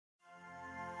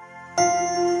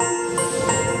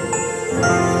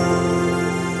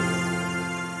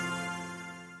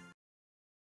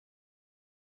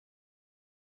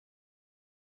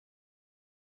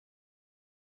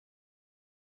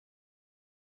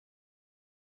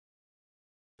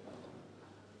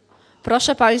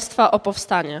Proszę Państwa o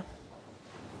powstanie.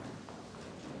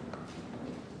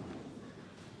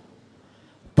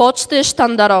 Poczty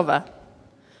sztandarowe.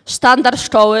 Sztandar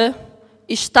szkoły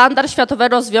i sztandar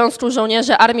Światowego Związku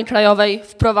Żołnierzy Armii Krajowej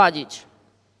wprowadzić.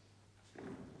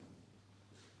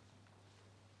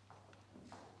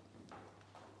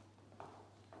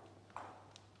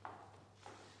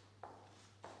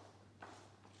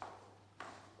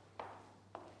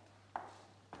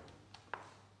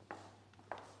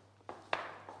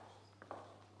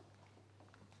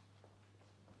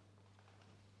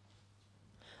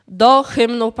 Do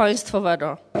hymnu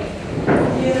państwowego.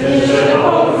 Jeszcze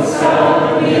Polska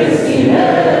nie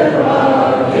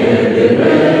zginęła, kiedy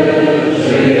my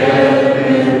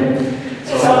żyjemy,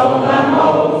 co nam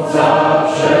obca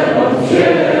przemoc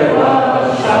wzięła,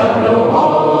 szablą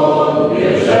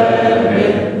odbierzemy.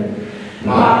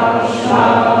 Marsz,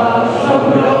 marsz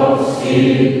żołnierski,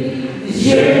 z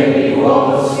ziemi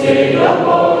włoskiej do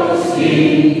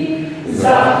Polski,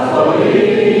 za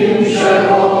Twoim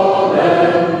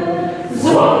przewodem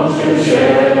złączył się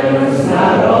z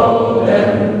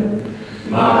narodem.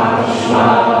 Marsz,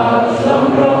 marsz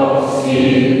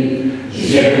dąbrowski, z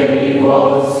ziemi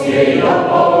włoskiej do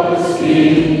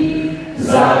Polski,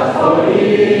 za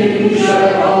Twoim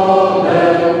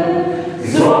przewodem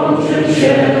złączył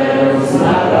się z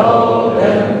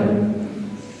narodem.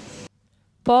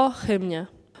 Po hymnie.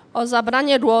 O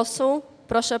zabranie głosu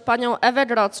proszę panią Ewę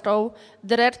Grodzką,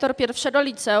 dyrektor pierwszego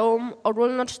Liceum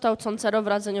Ogólnokształcącego w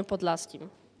Radzyniu Podlaskim.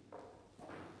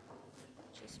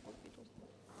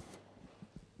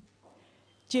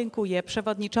 Dziękuję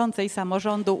przewodniczącej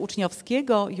Samorządu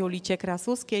Uczniowskiego Julicie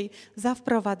Krasuskiej za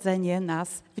wprowadzenie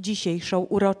nas w dzisiejszą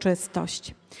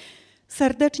uroczystość.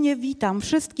 Serdecznie witam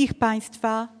wszystkich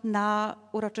Państwa na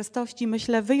uroczystości,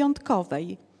 myślę,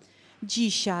 wyjątkowej.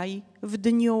 Dzisiaj, w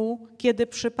dniu, kiedy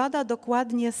przypada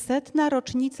dokładnie 100.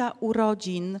 rocznica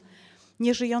urodzin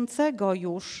nieżyjącego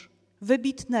już,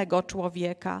 wybitnego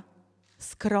człowieka,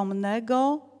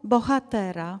 skromnego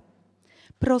bohatera,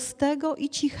 prostego i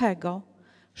cichego,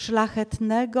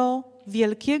 szlachetnego,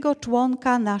 wielkiego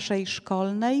członka naszej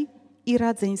szkolnej i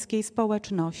radzyńskiej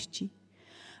społeczności,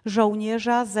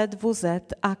 żołnierza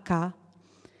ZWZ-AK,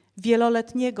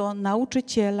 wieloletniego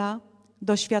nauczyciela,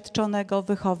 doświadczonego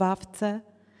wychowawcę,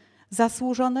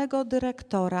 zasłużonego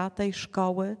dyrektora tej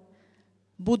szkoły,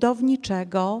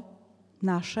 budowniczego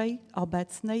naszej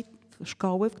obecnej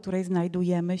szkoły, w której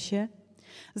znajdujemy się,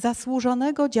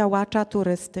 zasłużonego działacza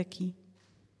turystyki.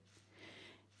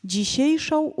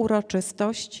 Dzisiejszą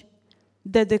uroczystość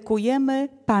dedykujemy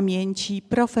pamięci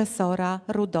profesora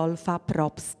Rudolfa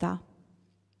Probsta.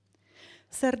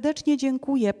 Serdecznie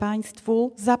dziękuję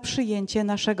Państwu za przyjęcie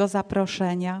naszego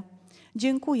zaproszenia.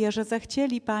 Dziękuję, że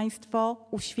zechcieli Państwo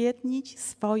uświetnić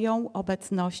swoją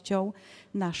obecnością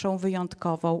naszą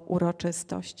wyjątkową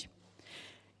uroczystość.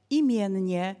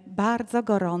 Imiennie bardzo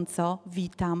gorąco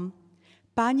witam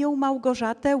panią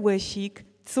Małgorzatę Łysik,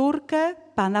 córkę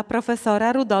pana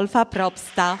profesora Rudolfa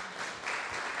Probsta.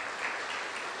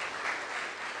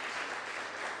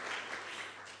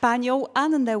 Panią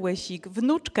Annę Łysik,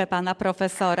 wnuczkę pana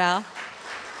profesora.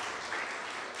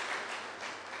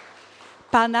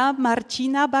 Pana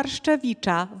Marcina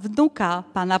Barszczewicza, wnuka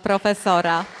pana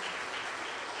profesora.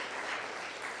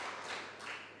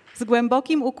 Z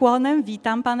głębokim ukłonem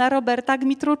witam pana Roberta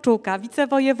Gmitruczuka,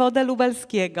 wicewojewodę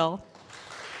lubelskiego.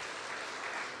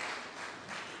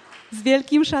 Z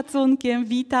wielkim szacunkiem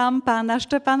witam pana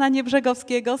Szczepana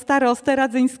Niebrzegowskiego, starostę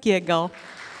radzyńskiego.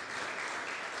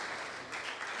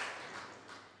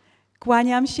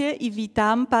 Kłaniam się i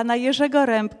witam pana Jerzego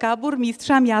Rębka,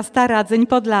 burmistrza miasta Radzyń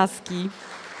Podlaski.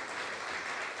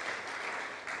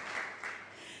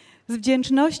 Z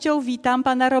wdzięcznością witam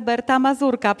pana Roberta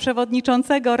Mazurka,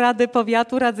 przewodniczącego Rady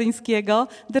Powiatu Radzyńskiego,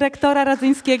 dyrektora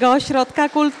Radzyńskiego Ośrodka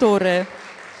Kultury.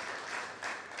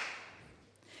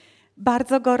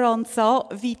 Bardzo gorąco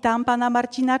witam pana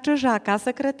Marcina Czyżaka,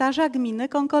 sekretarza gminy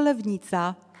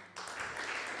Kąkolewnica.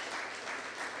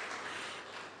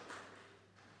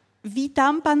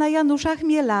 Witam pana Janusza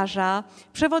Chmielarza,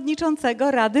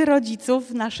 przewodniczącego Rady Rodziców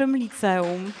w naszym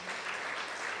liceum.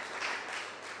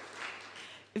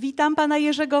 Witam pana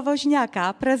Jerzego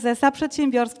Woźniaka, prezesa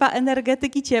Przedsiębiorstwa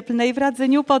Energetyki Cieplnej w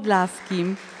Radzyniu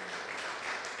Podlaskim.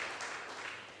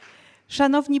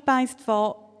 Szanowni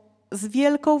Państwo, z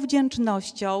wielką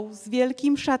wdzięcznością, z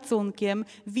wielkim szacunkiem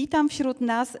witam wśród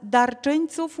nas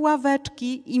darczyńców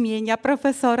Ławeczki imienia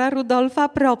profesora Rudolfa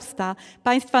Probsta.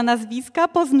 Państwa nazwiska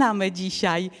poznamy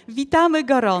dzisiaj. Witamy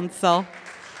gorąco.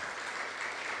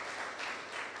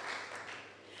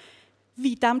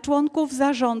 Witam członków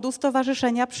zarządu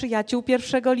Stowarzyszenia Przyjaciół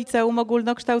Pierwszego Liceum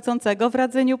Ogólnokształcącego w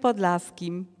Radzyniu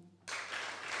Podlaskim,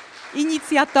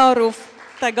 inicjatorów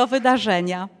tego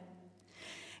wydarzenia.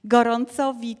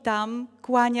 Gorąco witam,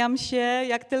 kłaniam się,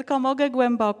 jak tylko mogę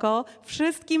głęboko,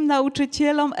 wszystkim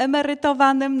nauczycielom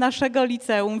emerytowanym naszego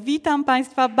liceum. Witam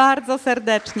Państwa bardzo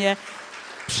serdecznie.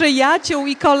 Przyjaciół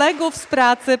i kolegów z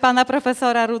pracy pana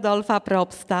profesora Rudolfa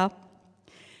Probsta.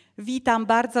 Witam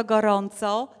bardzo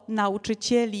gorąco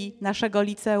nauczycieli naszego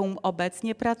liceum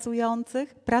obecnie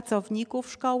pracujących,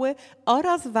 pracowników szkoły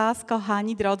oraz Was,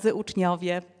 kochani drodzy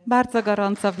uczniowie. Bardzo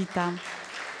gorąco witam.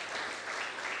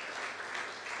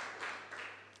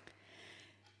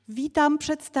 Witam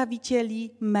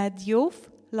przedstawicieli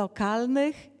mediów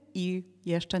lokalnych i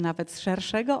jeszcze nawet z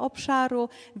szerszego obszaru.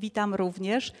 Witam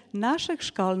również naszych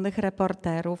szkolnych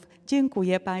reporterów.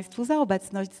 Dziękuję Państwu za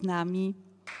obecność z nami.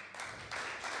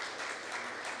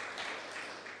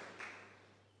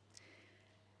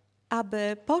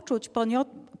 Aby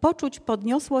poczuć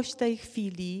podniosłość tej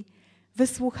chwili,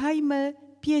 wysłuchajmy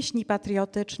pieśni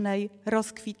patriotycznej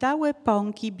Rozkwitały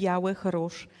pąki białych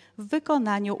róż w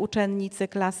wykonaniu uczennicy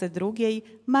klasy drugiej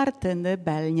Martyny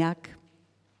Belniak.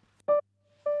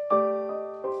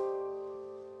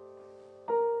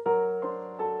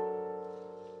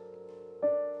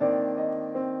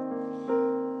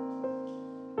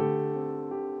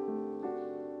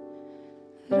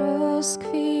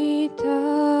 Rozkwitały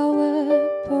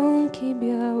pąki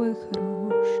białych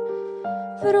róż,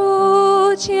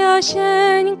 wróć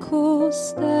Jasieńku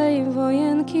z tej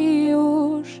wojenki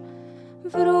już,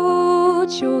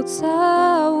 wróć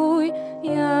ucałuj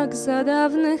jak za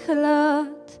dawnych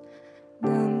lat,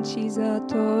 dam Ci za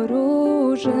to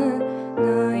róże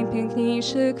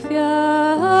najpiękniejszy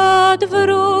kwiat,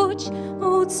 wróć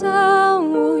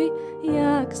ucałuj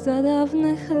jak za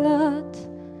dawnych lat.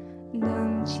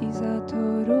 Dam Ci za to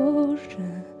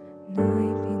róże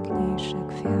najpiękniejszy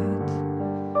kwiat.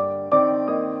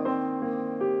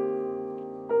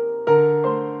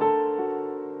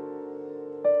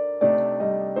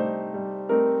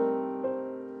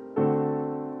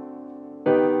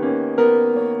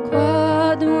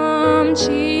 Kładłam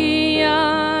Ci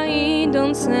ja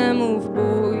idącemu w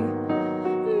bój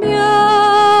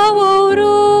białą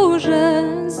różę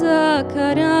za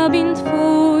karabin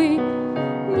Twój.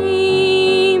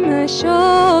 Nimeś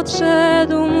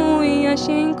odszedł mój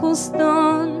Jasieńku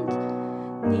stąd,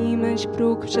 nimeś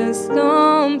próg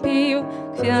przestąpił,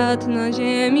 kwiat na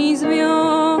ziemi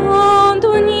zwiądł.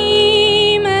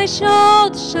 Nimeś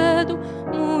odszedł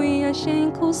mój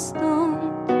Jasieńku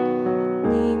stąd,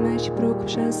 nimeś próg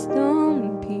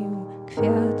przestąpił,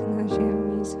 kwiat na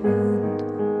ziemi zwiądł.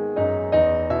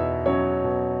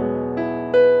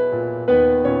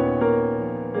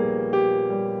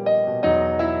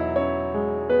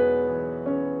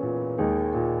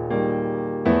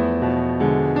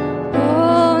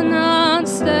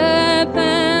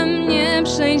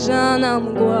 Przejrzana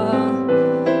mgła,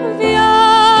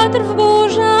 wiatr w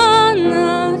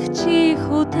burzanach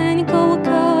cichuteńko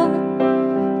łka.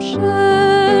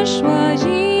 Przeszła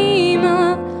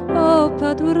zima,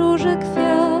 opadł róży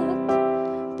kwiat,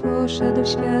 poszedł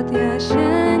świat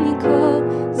Jasieńko,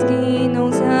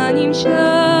 zginął za nim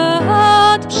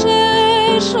ślad.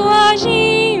 Przeszła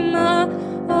zima,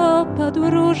 opadł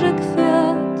róży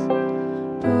kwiat,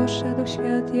 poszedł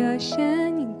świat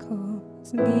Jasieńko,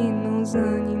 zginął za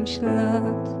nim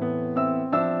ślad.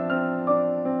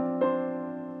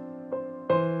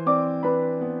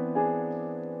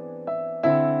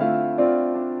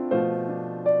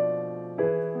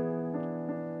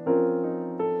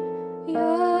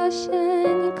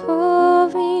 Jasieńkowi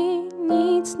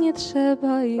nic nie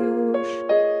trzeba już,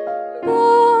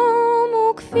 bo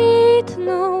mu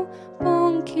kwitną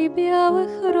pąki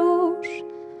białych róż.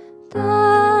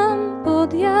 Tam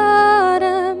pod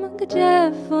jarem,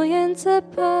 gdzie w wojence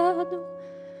padł,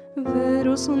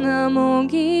 wyrósł na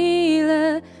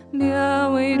mogile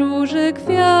białej róży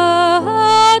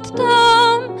kwiat.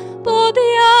 Tam pod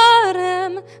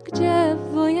jarem, gdzie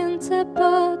w wojence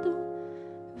padł,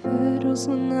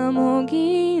 wyrósł na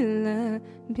mogile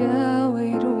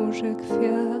białej róży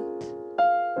kwiat.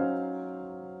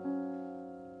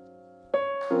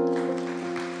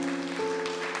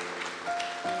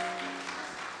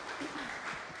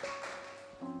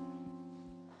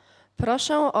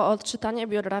 Proszę o odczytanie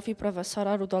biografii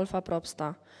profesora Rudolfa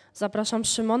Probsta. Zapraszam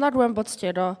Szymona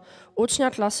Głębockiego,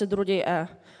 ucznia klasy drugiej E.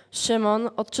 Szymon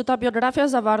odczyta biografię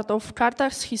zawartą w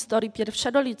kartach z historii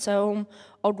pierwszego liceum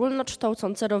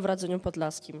ogólnokształcącego w Radzyniu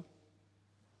Podlaskim.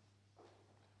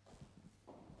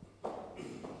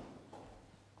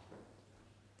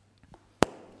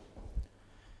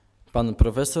 Pan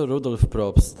profesor Rudolf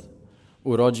Probst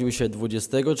urodził się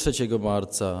 23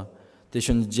 marca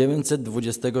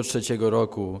 1923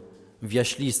 roku w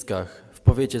Jaśliskach w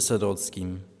powiecie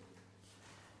senockim.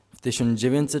 W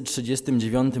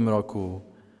 1939 roku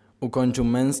ukończył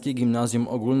Męskie Gimnazjum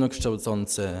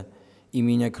Ogólnokształcące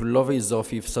imienia Królowej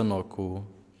Zofii w Sanoku.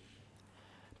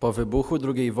 Po wybuchu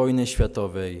II wojny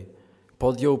światowej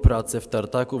podjął pracę w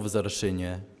tartaku w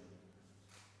Zarszynie.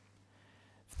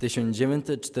 W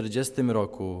 1940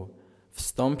 roku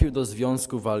wstąpił do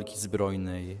Związku Walki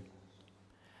Zbrojnej.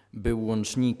 Był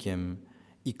łącznikiem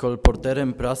i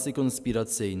kolporterem prasy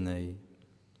konspiracyjnej.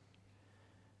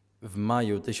 W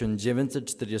maju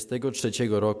 1943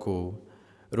 roku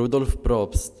Rudolf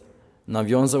Probst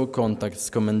nawiązał kontakt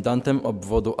z komendantem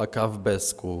obwodu AK w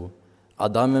Besku,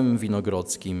 Adamem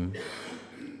Winogrodzkim.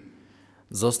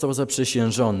 Został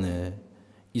zaprzysiężony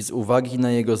i z uwagi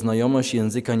na jego znajomość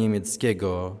języka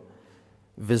niemieckiego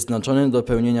wyznaczony do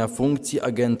pełnienia funkcji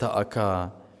agenta AK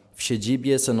w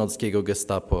siedzibie senockiego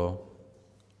Gestapo.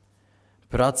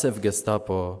 Pracę w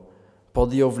Gestapo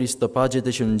podjął w listopadzie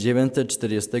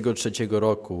 1943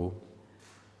 roku,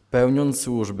 pełniąc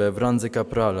służbę w randze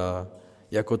kaprala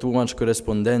jako tłumacz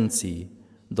korespondencji,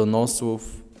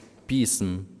 donosów,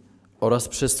 pism oraz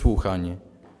przesłuchań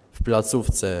w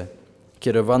placówce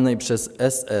kierowanej przez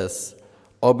SS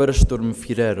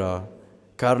Obersturmführera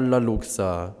Karla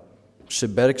Luxa przy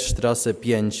Bergstrasse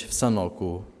 5 w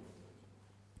Sanoku.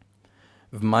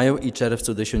 W maju i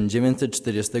czerwcu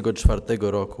 1944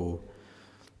 roku,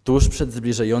 tuż przed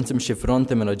zbliżającym się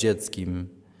frontem radzieckim,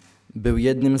 był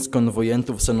jednym z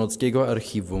konwojentów senockiego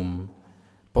archiwum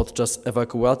podczas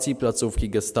ewakuacji placówki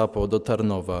Gestapo do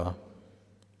Tarnowa.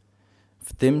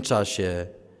 W tym czasie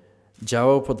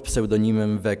działał pod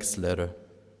pseudonimem Wexler.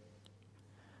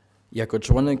 Jako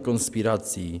członek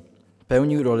konspiracji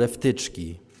pełnił rolę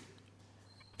wtyczki.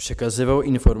 Przekazywał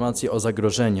informacje o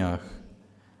zagrożeniach,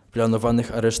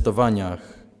 planowanych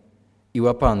aresztowaniach i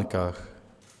łapankach.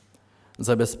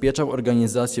 Zabezpieczał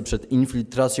organizację przed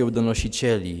infiltracją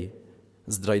donosicieli,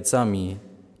 zdrajcami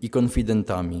i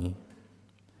konfidentami.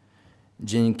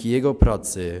 Dzięki jego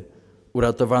pracy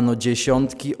uratowano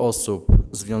dziesiątki osób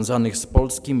związanych z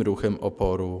polskim ruchem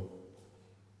oporu.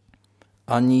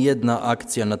 Ani jedna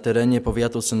akcja na terenie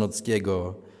powiatu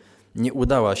senockiego nie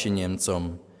udała się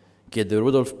Niemcom, kiedy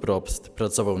Rudolf Probst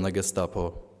pracował na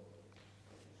Gestapo.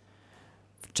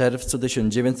 W czerwcu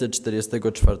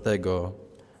 1944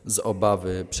 z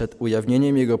obawy przed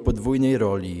ujawnieniem jego podwójnej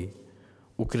roli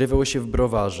ukrywał się w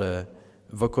Browarze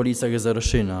w okolicach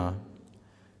Zarszyna,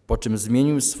 po czym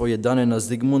zmienił swoje dane na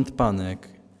Zygmunt Panek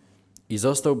i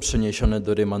został przeniesiony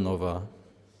do Rymanowa.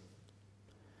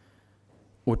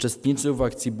 Uczestniczył w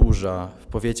akcji Burza w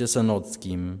powiecie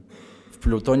senockim w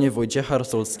plutonie Wojciecha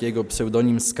Rosolskiego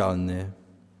pseudonim Skalny.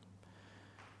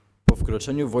 Po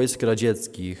wkroczeniu wojsk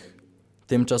radzieckich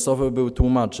tymczasowo był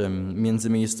tłumaczem między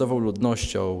miejscową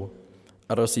ludnością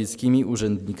a rosyjskimi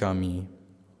urzędnikami.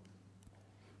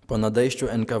 Po nadejściu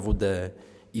NKWD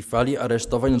i fali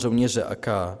aresztowań żołnierzy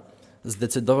AK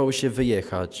zdecydował się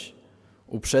wyjechać,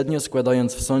 uprzednio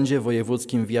składając w sądzie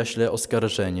wojewódzkim w Jaśle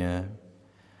oskarżenie,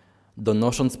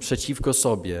 donosząc przeciwko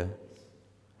sobie,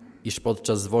 iż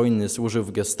podczas wojny służył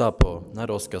w Gestapo na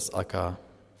rozkaz AK.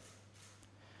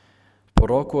 Po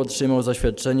roku otrzymał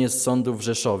zaświadczenie z sądu w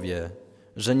Rzeszowie,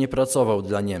 że nie pracował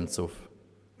dla Niemców.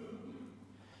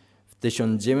 W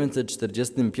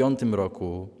 1945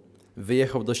 roku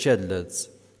wyjechał do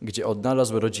Siedlec, gdzie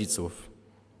odnalazł rodziców.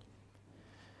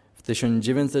 W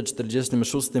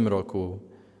 1946 roku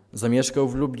zamieszkał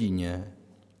w Lublinie,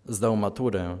 zdał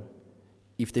maturę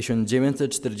i w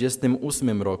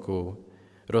 1948 roku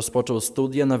rozpoczął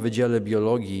studia na Wydziale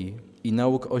Biologii i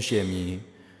Nauk o Ziemi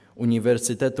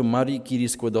Uniwersytetu Marii Curie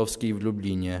Skłodowskiej w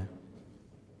Lublinie.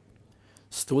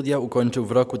 Studia ukończył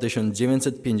w roku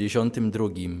 1952,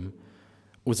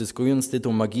 uzyskując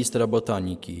tytuł magistra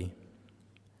botaniki.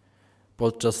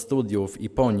 Podczas studiów i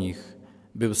po nich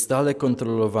był stale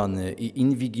kontrolowany i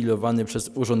inwigilowany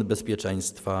przez Urząd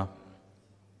Bezpieczeństwa.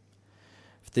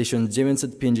 W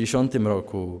 1950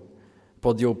 roku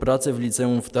podjął pracę w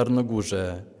liceum w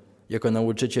Tarnogórze jako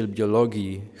nauczyciel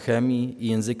biologii, chemii i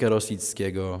języka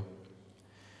rosyjskiego.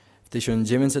 W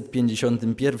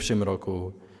 1951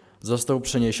 roku został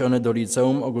przeniesiony do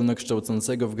Liceum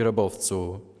Ogólnokształcącego w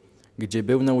Grabowcu, gdzie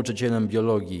był nauczycielem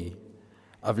biologii,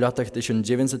 a w latach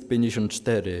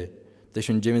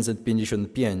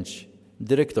 1954-1955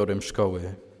 dyrektorem szkoły.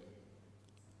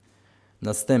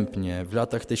 Następnie w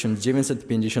latach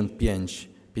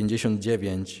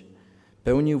 1955-59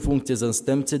 pełnił funkcję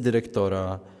zastępcy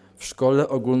dyrektora w Szkole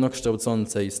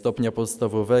Ogólnokształcącej stopnia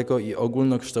podstawowego i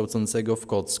ogólnokształcącego w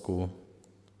Kocku.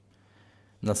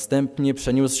 Następnie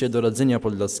przeniósł się do Radzynia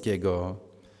Podlaskiego,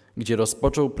 gdzie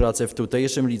rozpoczął pracę w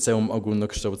tutejszym Liceum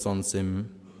Ogólnokształcącym.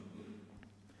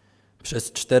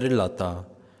 Przez 4 lata,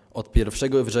 od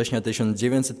 1 września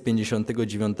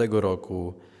 1959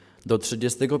 roku do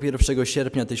 31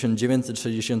 sierpnia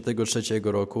 1963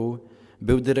 roku,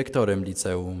 był dyrektorem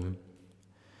liceum.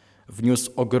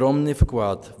 Wniósł ogromny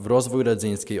wkład w rozwój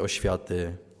radzyńskiej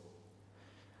oświaty.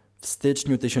 W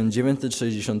styczniu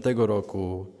 1960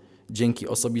 roku, dzięki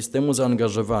osobistemu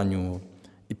zaangażowaniu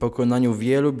i pokonaniu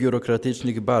wielu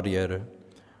biurokratycznych barier,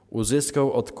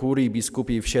 uzyskał od kurii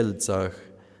biskupiej w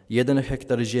Sielcach 1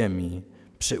 hektar ziemi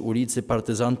przy ulicy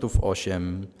Partyzantów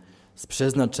 8 z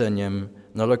przeznaczeniem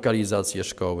na lokalizację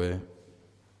szkoły.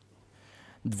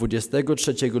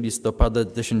 23 listopada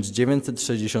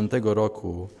 1960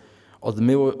 roku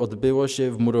odbyło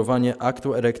się wmurowanie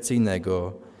aktu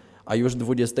erekcyjnego, a już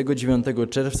 29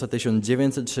 czerwca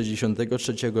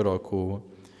 1963 roku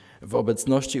w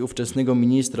obecności ówczesnego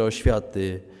ministra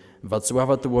oświaty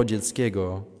Wacława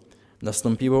Tułodzieckiego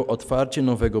nastąpiło otwarcie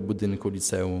nowego budynku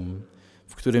liceum,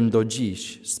 w którym do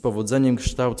dziś z powodzeniem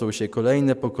kształcą się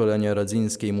kolejne pokolenia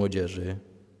radzyńskiej młodzieży.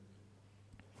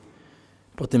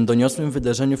 Po tym doniosłym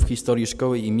wydarzeniu w historii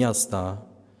szkoły i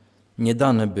miasta nie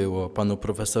dane było panu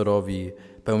profesorowi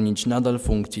pełnić nadal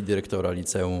funkcji dyrektora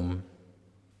liceum.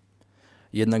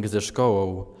 Jednak ze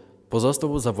szkołą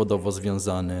pozostał zawodowo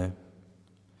związany.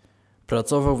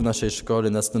 Pracował w naszej szkole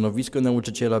na stanowisku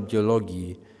nauczyciela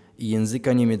biologii i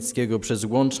języka niemieckiego przez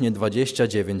łącznie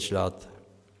 29 lat.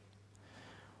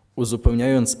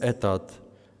 Uzupełniając etat,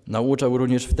 nauczał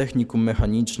również w technikum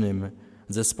mechanicznym,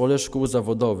 zespole szkół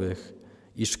zawodowych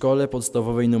i szkole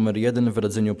podstawowej nr 1 w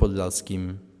Radzyniu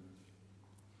Podlaskim.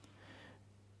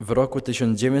 W roku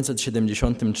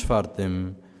 1974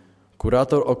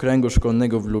 kurator okręgu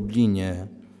szkolnego w Lublinie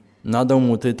nadał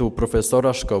mu tytuł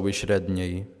profesora szkoły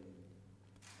średniej.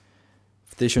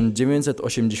 W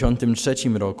 1983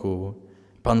 roku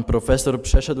pan profesor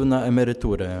przeszedł na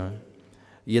emeryturę,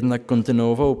 jednak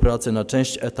kontynuował pracę na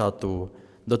część etatu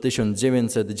do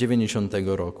 1990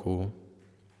 roku.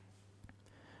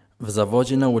 W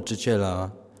zawodzie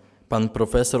nauczyciela pan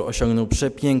profesor osiągnął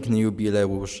przepiękny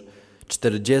jubileusz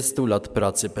 40 lat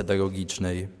pracy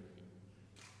pedagogicznej.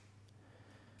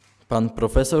 Pan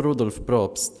profesor Rudolf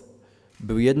Probst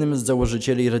był jednym z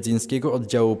założycieli radzyńskiego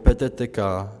oddziału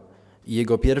PTTK i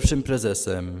jego pierwszym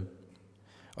prezesem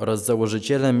oraz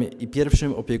założycielem i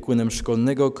pierwszym opiekunem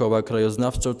szkolnego koła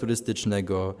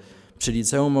krajoznawczo-turystycznego przy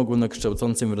Liceum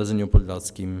Ogólnokształcącym w Radzyniu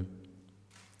Podlaskim.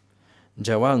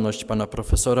 Działalność pana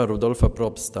profesora Rudolfa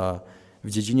Probsta w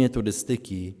dziedzinie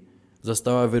turystyki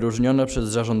została wyróżniona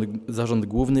przez Zarząd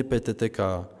Główny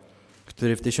PTTK,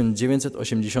 który w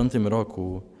 1980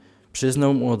 roku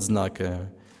przyznał mu odznakę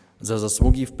za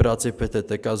zasługi w pracy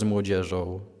PTTK z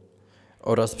młodzieżą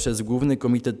oraz przez Główny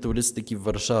Komitet Turystyki w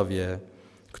Warszawie,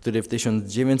 który w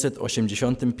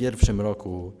 1981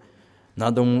 roku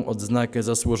nadał mu odznakę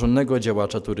zasłużonego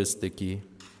działacza turystyki.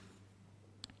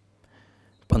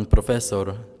 Pan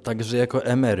profesor, także jako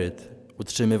emeryt,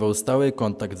 utrzymywał stały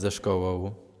kontakt ze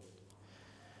szkołą.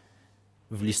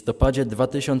 W listopadzie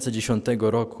 2010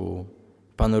 roku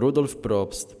pan Rudolf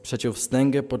Probst przeciął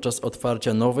wstęgę podczas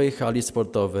otwarcia nowej hali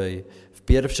sportowej w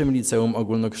pierwszym Liceum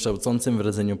Ogólnokształcącym w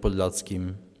Radzyniu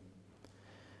Podlaskim.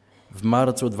 W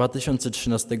marcu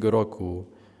 2013 roku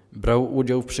brał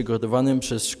udział w przygotowanym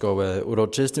przez szkołę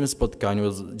uroczystym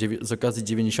spotkaniu z okazji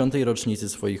 90. rocznicy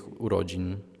swoich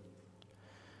urodzin.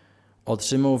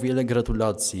 Otrzymał wiele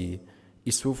gratulacji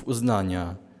i słów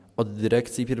uznania od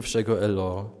dyrekcji pierwszego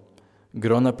LO,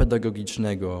 grona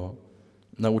pedagogicznego,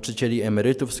 nauczycieli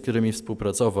emerytów, z którymi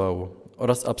współpracował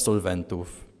oraz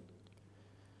absolwentów.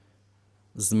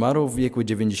 Zmarł w wieku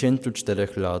 94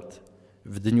 lat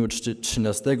w dniu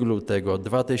 13 lutego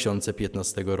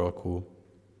 2015 roku.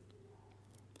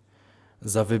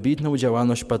 Za wybitną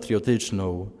działalność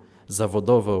patriotyczną,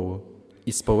 zawodową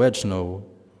i społeczną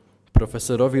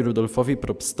profesorowi Rudolfowi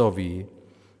Probstowi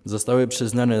zostały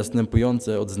przyznane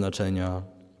następujące odznaczenia.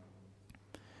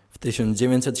 W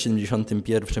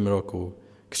 1971 roku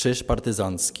Krzyż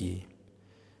Partyzancki,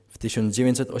 w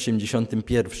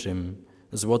 1981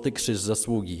 Złoty Krzyż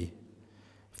Zasługi,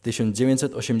 w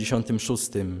 1986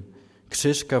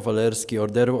 Krzyż Kawalerski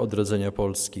Orderu Odrodzenia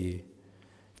Polski,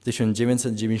 w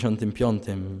 1995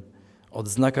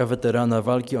 Odznaka Weterana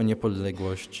Walki o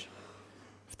Niepodległość,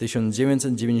 w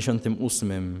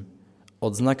 1998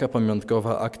 Odznaka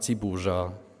Pamiątkowa Akcji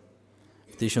Burza,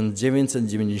 w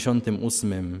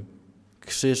 1998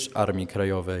 Krzyż Armii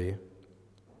Krajowej.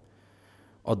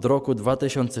 Od roku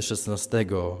 2016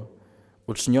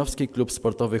 Uczniowski Klub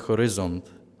Sportowy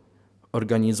Horyzont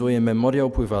organizuje memoriał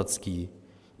pływacki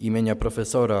imienia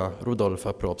profesora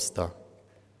Rudolfa Probsta.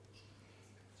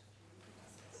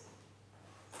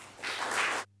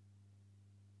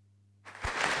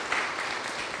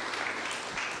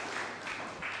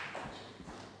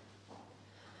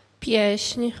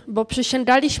 Pieśń, bo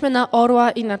przysięgaliśmy na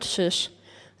orła i na krzyż,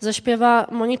 zaśpiewa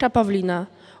Monika Pawlina,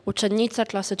 uczennica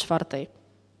klasy 4.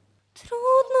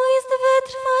 Trudno jest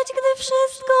wytrwać, gdy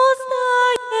wszystko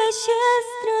zdaje się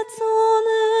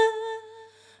stracone.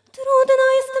 Trudno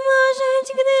jest marzyć,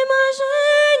 gdy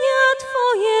marzenia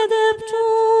twoje depczą.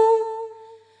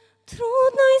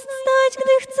 Trudno jest stać,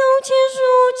 gdy chcą cię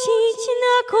rzucić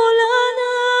na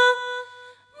kolana.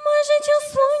 Marzyć o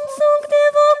słońcu, gdy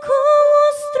wokoło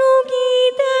strugi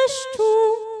deszczu.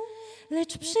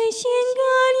 Lecz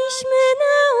przysięgaliśmy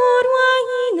na orła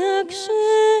i na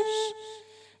krzyż,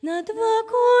 na dwa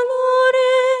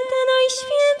kolory, te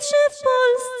najświętsze w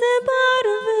Polsce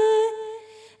barwy,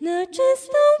 na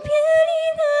czystą piel i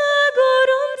na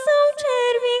gorącą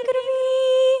czerwień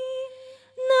krwi,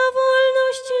 na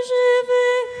wolność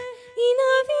żywych i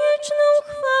na wieczną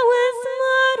chwałę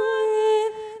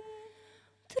zmarłych.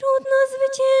 Trudno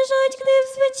zwyciężać, gdy w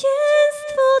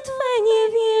zwycięstwo Twe nie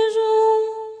wierzą.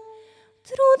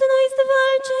 Trudno jest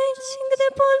walczyć, gdy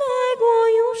poległo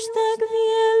już tak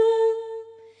wielu.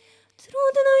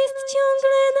 Trudno jest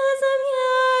ciągle na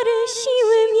zamiary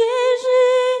siły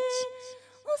mierzyć.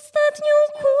 Ostatnią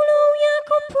kulą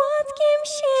jako płatkiem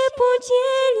się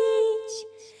podzielić.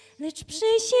 Lecz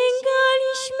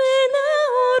przysięgaliśmy na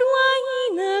orła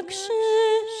i na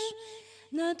krzyż,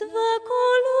 na dwa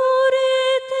kolory,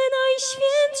 te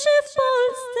najświętsze w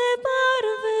Polsce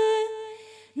barwy,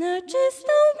 na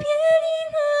czystą piel i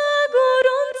na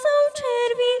gorącą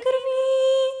czerwień krwi,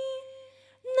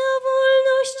 na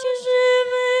wolność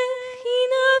żywych i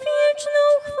na wieczną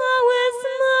chwałę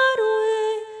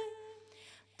zmarłych.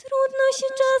 Trudno się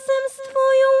czasem z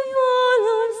Twoją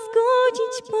wolą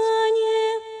zgodzić, Panie,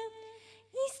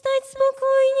 i stać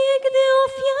spokojnie, gdy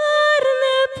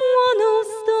ofiarne płoną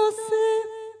stosy.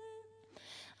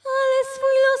 Ale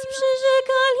swój los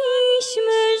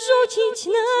przyrzekaliśmy rzucić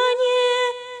na nie,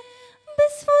 by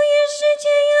swoje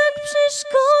życie jak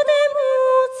przeszkodę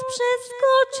móc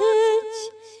przeskoczyć.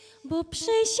 Bo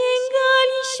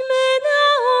przysięgaliśmy na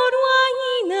orła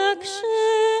i na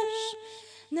krzyż,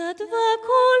 na dwa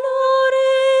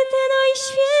kolory, te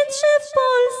najświętsze w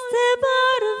Polsce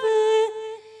barwy,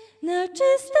 na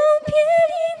czystą piel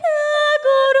i na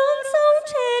gorącą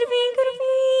czerwień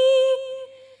krwi,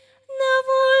 na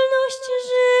wolność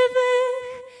żywych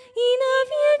i na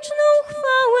wieczną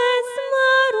chwałę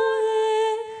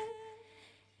zmarłych.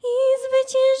 I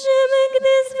zwyciężymy,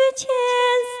 gdy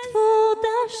zwycięstwo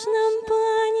dasz nam,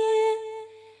 Panie.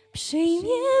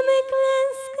 Przyjmiemy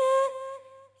klęskę,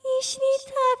 jeśli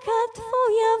taka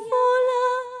Twoja wola.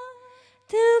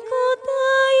 Tylko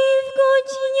daj w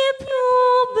godzinie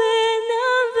próby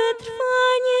nam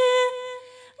wytrwanie.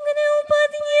 Gdy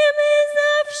upadniemy,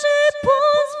 zawsze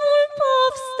pozwól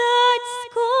powstać z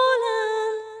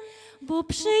kolan. Bo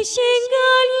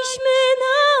przysięgaliśmy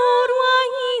na orła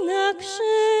i na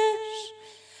krzyż,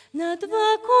 na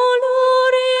dwa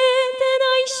kolory, te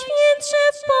najświętsze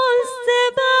w Polsce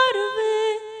barwy,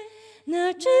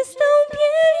 na czystą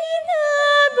piel i na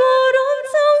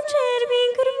gorącą czerwień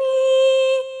krwi,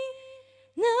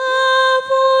 na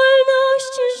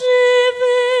wolność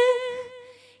żywych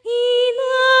i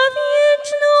na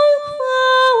wieczną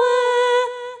chwałę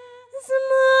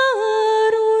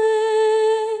zmarłych.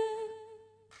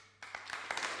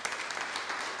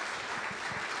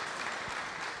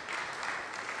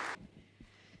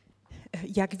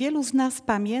 Jak wielu z nas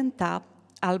pamięta,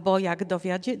 albo jak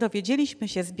dowiedzieliśmy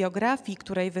się z biografii,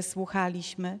 której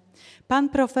wysłuchaliśmy, pan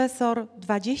profesor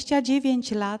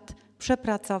 29 lat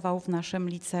przepracował w naszym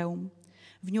liceum.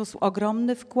 Wniósł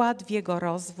ogromny wkład w jego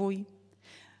rozwój.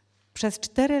 Przez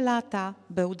 4 lata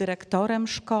był dyrektorem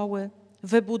szkoły,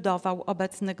 wybudował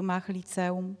obecny gmach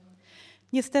liceum.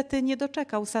 Niestety nie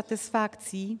doczekał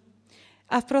satysfakcji,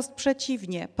 a wprost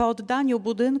przeciwnie, po oddaniu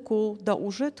budynku do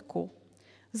użytku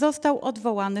został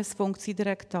odwołany z funkcji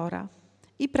dyrektora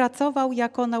i pracował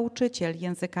jako nauczyciel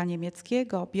języka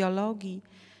niemieckiego, biologii.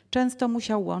 Często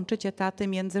musiał łączyć etaty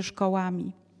między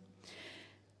szkołami.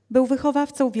 Był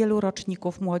wychowawcą wielu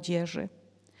roczników młodzieży.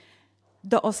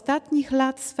 Do ostatnich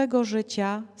lat swego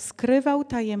życia skrywał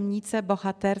tajemnicę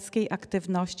bohaterskiej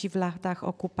aktywności w latach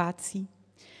okupacji.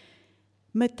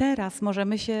 My teraz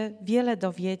możemy się wiele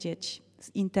dowiedzieć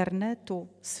z internetu,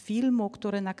 z filmu,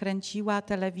 który nakręciła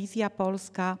Telewizja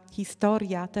Polska,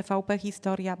 Historia, TVP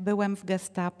Historia, byłem w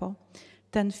Gestapo.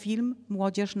 Ten film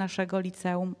młodzież naszego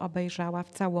liceum obejrzała w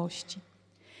całości.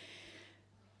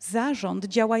 Zarząd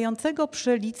działającego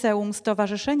przy liceum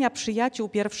Stowarzyszenia Przyjaciół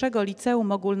Pierwszego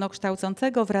Liceum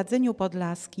Ogólnokształcącego w Radzyniu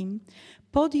Podlaskim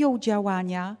podjął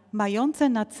działania mające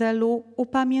na celu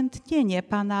upamiętnienie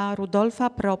pana Rudolfa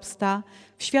Probsta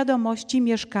w świadomości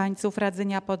mieszkańców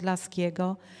Radzynia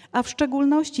Podlaskiego, a w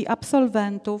szczególności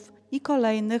absolwentów i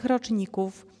kolejnych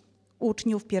roczników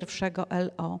uczniów pierwszego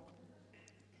LO.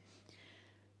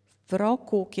 W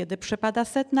roku, kiedy przypada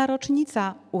 100.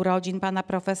 rocznica urodzin pana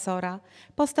profesora,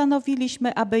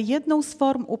 postanowiliśmy, aby jedną z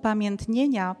form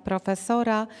upamiętnienia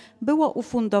profesora było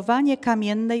ufundowanie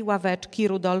kamiennej ławeczki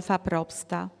Rudolfa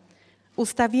Probsta,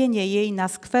 ustawienie jej na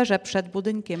skwerze przed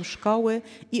budynkiem szkoły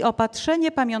i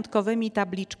opatrzenie pamiątkowymi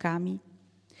tabliczkami.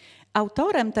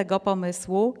 Autorem tego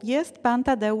pomysłu jest pan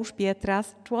Tadeusz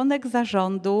Pietras, członek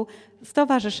zarządu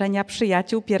Stowarzyszenia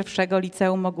Przyjaciół Pierwszego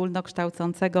Liceum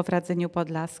Ogólnokształcącego w Radzyniu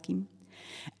Podlaskim.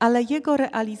 Ale jego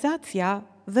realizacja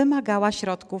wymagała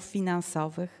środków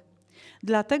finansowych.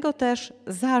 Dlatego też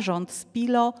zarząd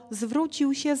SPILO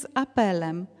zwrócił się z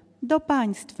apelem do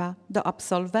państwa, do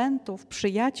absolwentów,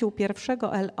 przyjaciół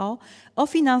pierwszego LO o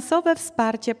finansowe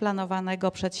wsparcie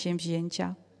planowanego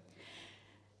przedsięwzięcia.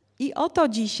 I oto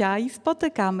dzisiaj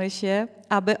spotykamy się,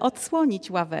 aby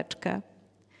odsłonić ławeczkę.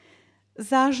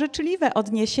 Za życzliwe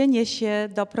odniesienie się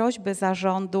do prośby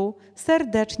zarządu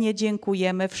serdecznie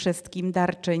dziękujemy wszystkim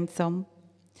darczyńcom.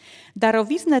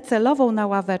 Darowiznę celową na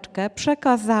ławeczkę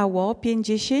przekazało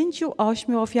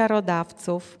 58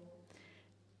 ofiarodawców.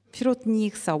 Wśród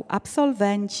nich są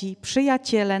absolwenci,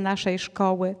 przyjaciele naszej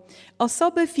szkoły,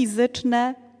 osoby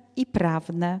fizyczne i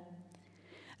prawne.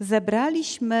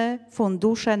 Zebraliśmy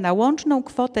fundusze na łączną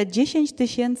kwotę 10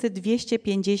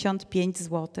 255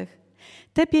 zł.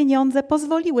 Te pieniądze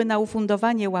pozwoliły na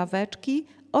ufundowanie ławeczki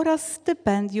oraz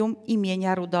stypendium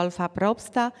imienia Rudolfa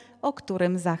Probsta, o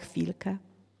którym za chwilkę.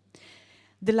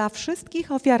 Dla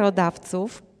wszystkich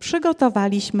ofiarodawców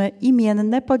przygotowaliśmy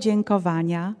imienne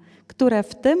podziękowania, które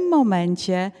w tym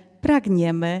momencie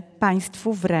pragniemy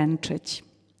państwu wręczyć.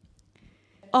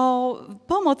 O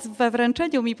pomoc we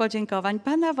wręczeniu mi podziękowań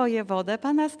pana wojewodę,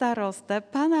 pana starostę,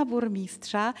 pana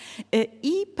burmistrza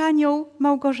i panią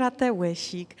Małgorzatę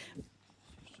Łysik.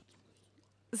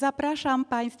 Zapraszam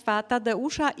państwa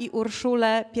Tadeusza i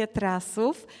Urszulę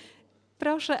Pietrasów.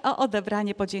 Proszę o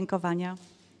odebranie podziękowania.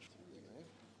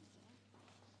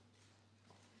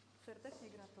 Serdecznie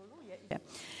gratuluję.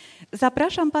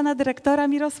 Zapraszam pana dyrektora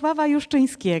Mirosława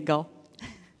Juszczyńskiego.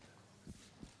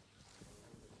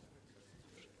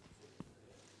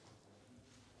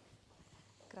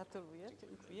 Gratuluję,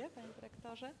 dziękuję panie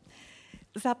dyrektorze.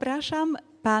 Zapraszam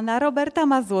pana Roberta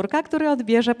Mazurka, który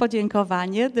odbierze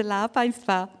podziękowanie dla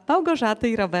państwa Małgorzaty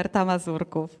i Roberta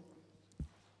Mazurków.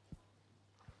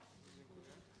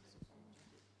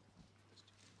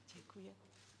 Dziękuję.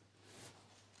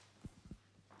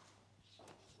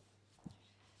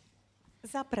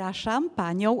 Zapraszam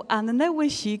panią Annę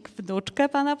Łysik, wnuczkę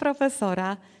pana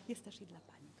profesora. Jest też i dla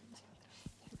pani.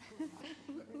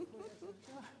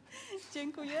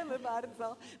 Dziękujemy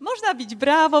bardzo. Można bić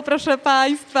brawo, proszę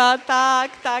państwa.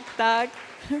 Tak, tak, tak.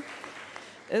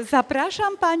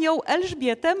 Zapraszam panią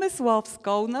Elżbietę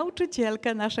Mysłowską,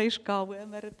 nauczycielkę naszej szkoły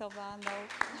emerytowaną.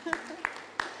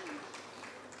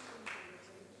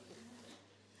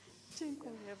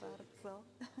 Dziękuję bardzo.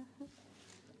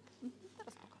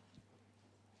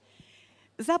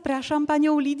 Zapraszam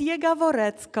panią Lidię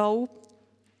Gaworecką.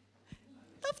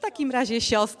 To w takim razie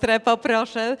siostrę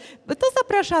poproszę. To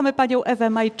zapraszamy panią Ewę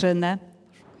Majczynę.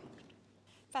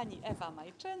 Pani Ewa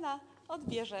Majczyna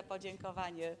odbierze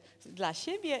podziękowanie dla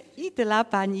siebie i dla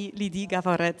pani Lidii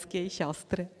Gaworeckiej,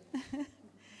 siostry.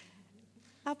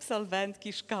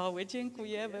 Absolwentki szkoły,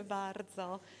 dziękujemy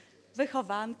bardzo.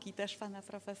 Wychowanki też pana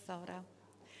profesora.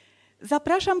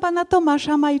 Zapraszam pana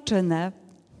Tomasza Majczynę.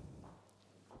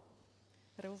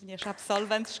 Również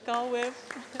absolwent szkoły.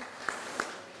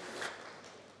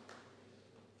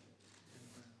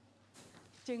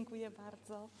 Dziękuję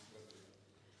bardzo.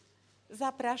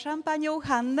 Zapraszam panią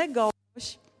Hannę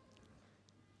Gołoś.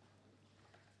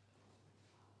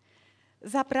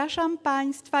 Zapraszam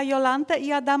państwa Jolantę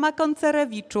i Adama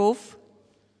Koncerewiczów.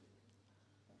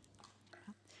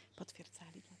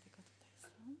 Potwierdzali, dlatego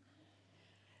tutaj są.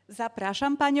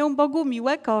 Zapraszam panią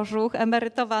Bogumiłę Kożuch,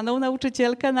 emerytowaną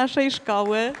nauczycielkę naszej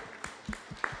szkoły.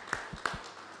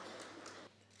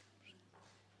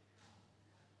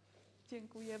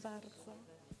 Dziękuję bardzo.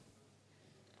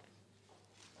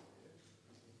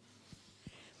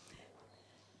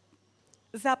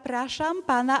 Zapraszam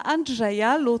pana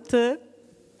Andrzeja Luty.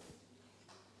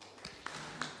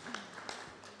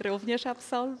 Również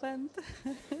absolwent.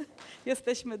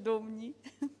 Jesteśmy dumni.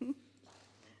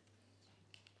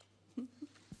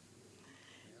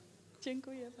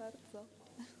 Dziękuję bardzo.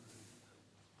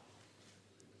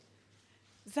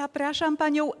 Zapraszam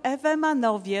panią Ewę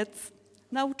Manowiec,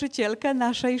 nauczycielkę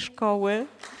naszej szkoły.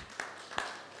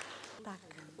 Tak,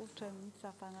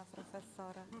 uczennica pana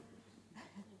profesora.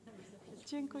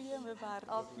 Dziękujemy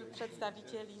bardzo.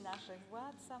 Przedstawicieli naszych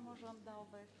władz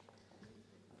samorządowych.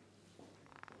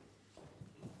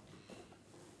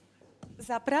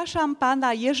 Zapraszam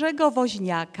pana Jerzego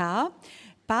Woźniaka.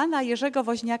 Pana Jerzego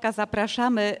Woźniaka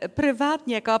zapraszamy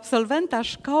prywatnie jako absolwenta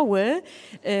szkoły,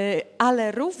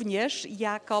 ale również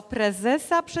jako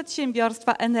prezesa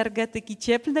Przedsiębiorstwa Energetyki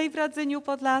Cieplnej w Radzyniu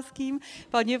Podlaskim,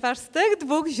 ponieważ z tych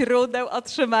dwóch źródeł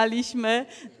otrzymaliśmy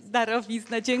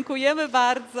darowiznę. Dziękujemy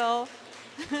bardzo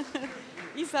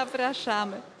i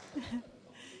zapraszamy.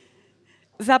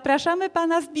 Zapraszamy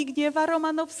pana Zbigniewa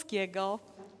Romanowskiego.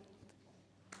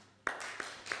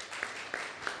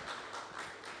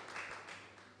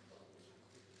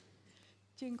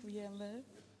 Dziękujemy.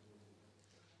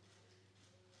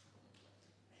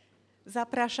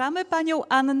 Zapraszamy panią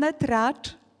Annę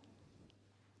Tracz.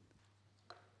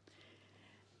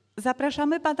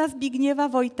 Zapraszamy pana Zbigniewa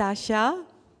Wojtasia.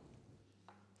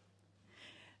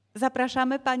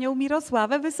 Zapraszamy panią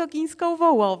Mirosławę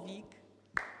Wysokińską-Wołowik.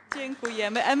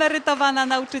 Dziękujemy. Emerytowana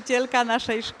nauczycielka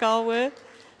naszej szkoły,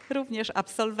 również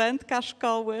absolwentka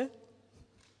szkoły.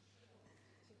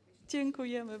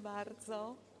 Dziękujemy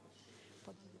bardzo.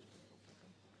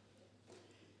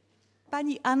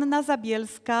 Pani Anna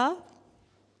Zabielska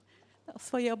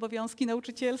swoje obowiązki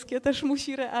nauczycielskie też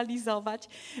musi realizować.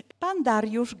 Pan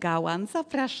Dariusz Gałan,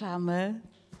 zapraszamy.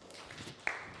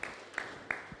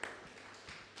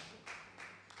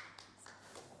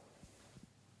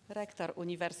 Rektor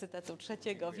Uniwersytetu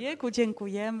Trzeciego Wieku,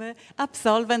 dziękujemy.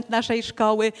 Absolwent naszej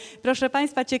szkoły. Proszę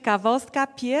państwa, ciekawostka,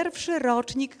 pierwszy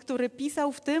rocznik, który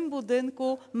pisał w tym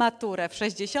budynku maturę w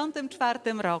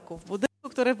 1964 roku. W budynku,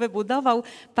 który wybudował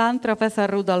pan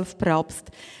profesor Rudolf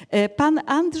Probst. Pan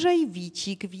Andrzej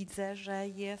Wicik, widzę, że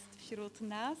jest wśród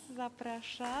nas.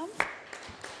 Zapraszam.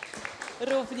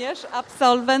 Również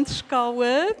absolwent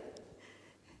szkoły.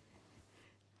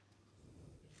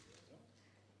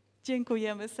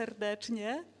 Dziękujemy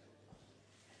serdecznie.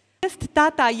 Jest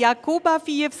tata Jakuba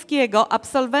Fijewskiego,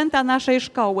 absolwenta naszej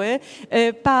szkoły,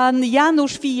 pan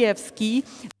Janusz Fijewski.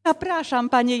 Zapraszam,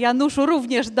 panie Januszu,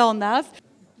 również do nas.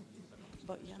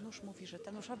 Bo Janusz mówi, że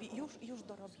Januszowi już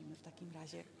dorobimy w takim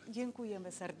razie.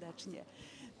 Dziękujemy serdecznie.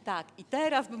 Tak, i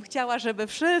teraz bym chciała, żeby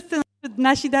wszyscy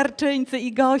nasi darczyńcy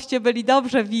i goście byli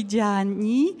dobrze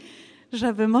widziani,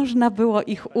 żeby można było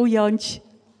ich ująć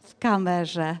w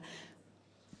kamerze.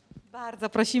 Bardzo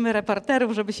prosimy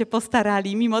reporterów, żeby się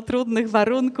postarali mimo trudnych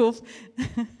warunków.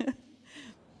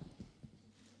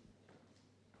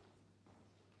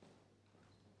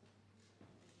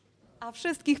 A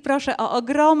wszystkich proszę o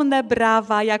ogromne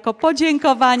brawa jako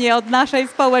podziękowanie od naszej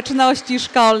społeczności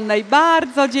szkolnej.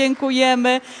 Bardzo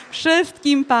dziękujemy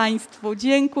wszystkim państwu.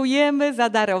 Dziękujemy za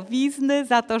darowizny,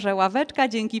 za to, że ławeczka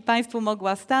dzięki państwu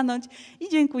mogła stanąć i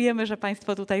dziękujemy, że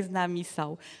państwo tutaj z nami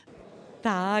są.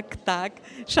 Tak, tak.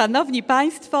 Szanowni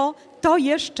państwo, to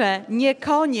jeszcze nie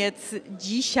koniec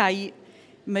dzisiaj,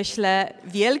 myślę,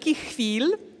 wielkich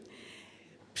chwil.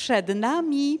 Przed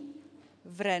nami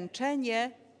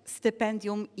wręczenie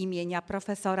stypendium imienia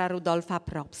profesora Rudolfa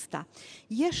Probsta.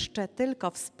 Jeszcze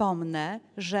tylko wspomnę,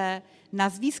 że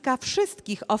nazwiska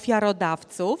wszystkich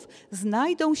ofiarodawców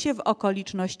znajdą się w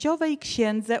okolicznościowej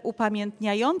księdze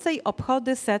upamiętniającej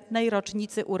obchody 100.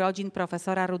 rocznicy urodzin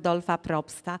profesora Rudolfa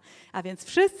Probsta, a więc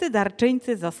wszyscy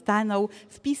darczyńcy zostaną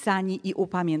wpisani i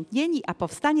upamiętnieni, a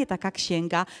powstanie taka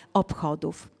księga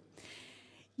obchodów.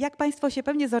 Jak państwo się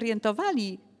pewnie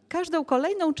zorientowali, każdą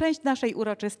kolejną część naszej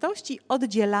uroczystości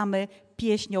oddzielamy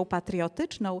pieśnią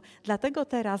patriotyczną, dlatego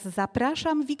teraz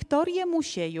zapraszam Wiktorię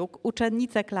Musiejuk,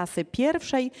 uczennicę klasy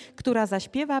pierwszej, która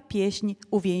zaśpiewa pieśń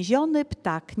Uwięziony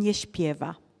ptak nie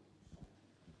śpiewa.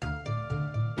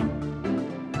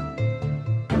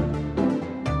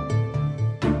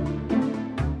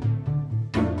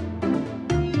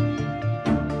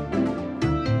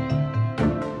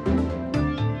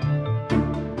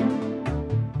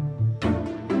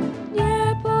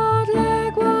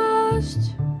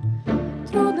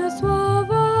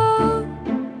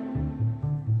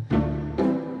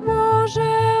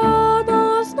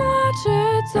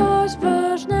 Coś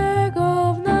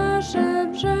ważnego w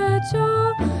naszym życiu.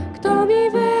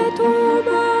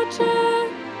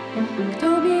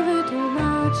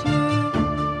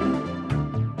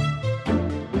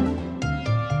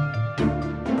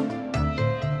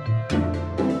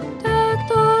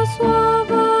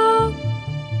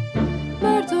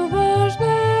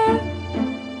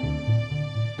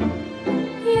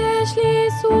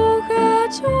 Jeśli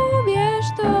słuchać umiesz,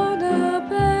 to na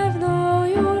pewno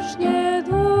już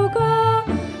niedługo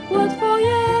łatwo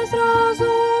je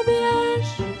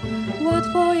zrozumiesz,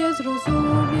 łatwo je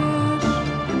zrozumiesz.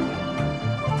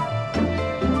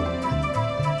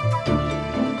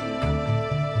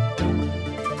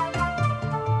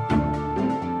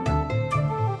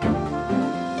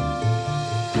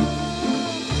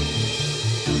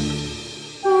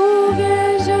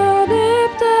 Uwięziony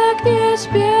ptak nie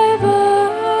śpiewa,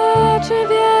 czy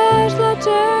wiesz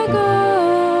dlaczego?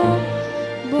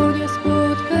 Bo nie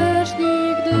spotkasz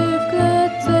nigdy w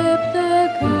klatce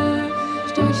ptaka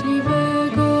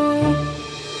szczęśliwego.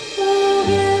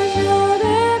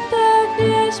 Uwięziony ptak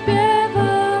nie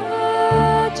śpiewa,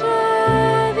 czy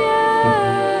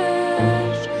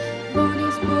wiesz? Bo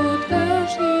nie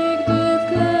spotkasz nigdy w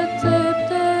klatce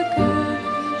ptaka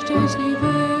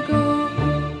szczęśliwego.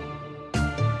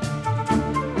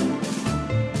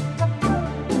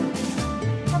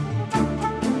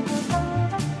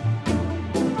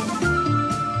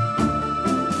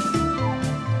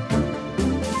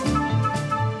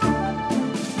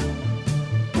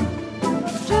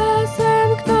 Czasem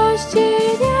ktoś ci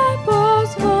nie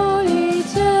pozwoli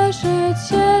cieszyć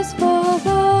się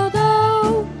swobodą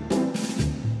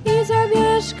i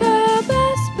zamieszka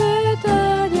bez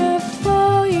pytania w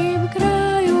twoim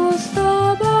kraju z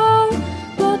tobą.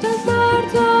 Potem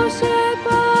bardzo się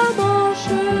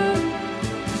pamoszy,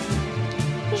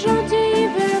 rządzi i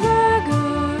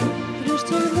wymaga,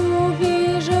 wreszcie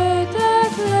mówi, że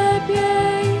tak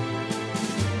lepiej,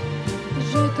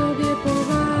 że tobie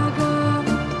pomaga.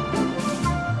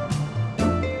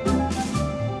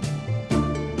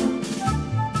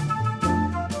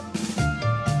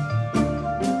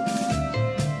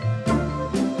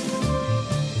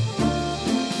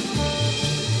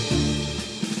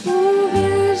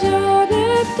 Uwięziony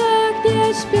ptak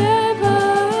nie śpiewa,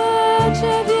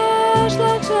 czy wiesz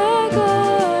dlaczego?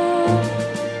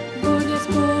 Bo nie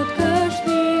spotkasz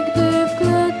nigdy w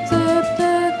klatce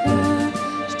ptaka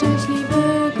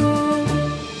szczęśliwego.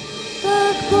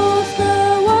 Tak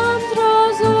poznałam,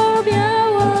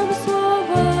 zrozumiałam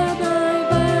słowa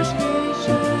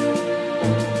najważniejsze.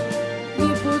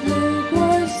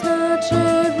 Niepodległość znaczy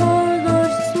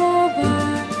wolność słowa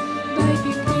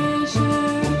najpiękniejsze.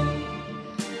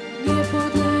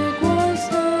 Niepodległość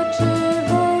znaczy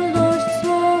wolność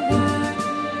słowa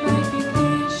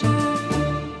najpiękniejsze.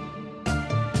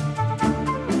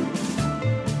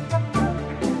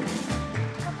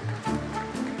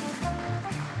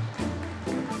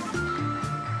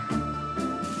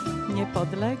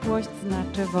 Niepodległość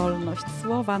znaczy wolność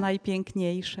słowa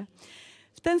najpiękniejsze.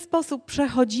 W ten sposób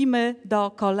przechodzimy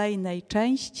do kolejnej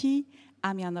części,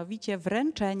 a mianowicie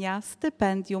wręczenia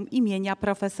stypendium imienia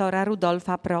profesora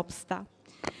Rudolfa Probsta.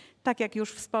 Tak jak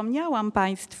już wspomniałam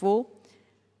Państwu,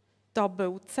 to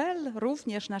był cel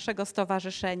również naszego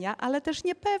stowarzyszenia, ale też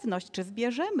niepewność, czy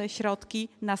zbierzemy środki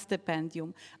na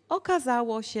stypendium.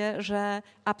 Okazało się, że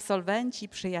absolwenci,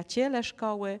 przyjaciele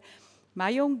szkoły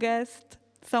mają gest,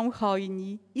 są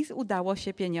hojni i udało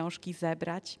się pieniążki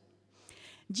zebrać.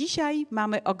 Dzisiaj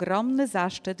mamy ogromny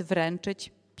zaszczyt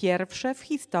wręczyć pierwsze w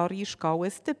historii szkoły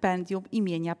stypendium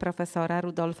imienia profesora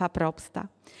Rudolfa Probsta.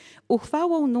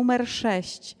 Uchwałą nr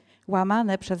 6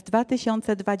 łamane przez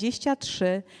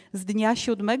 2023 z dnia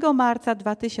 7 marca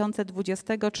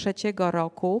 2023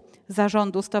 roku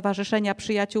Zarządu Stowarzyszenia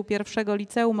Przyjaciół Pierwszego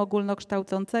Liceum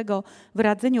Ogólnokształcącego w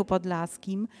Radzyniu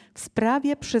Podlaskim w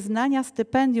sprawie przyznania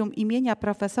stypendium imienia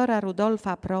profesora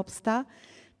Rudolfa Probsta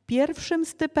pierwszym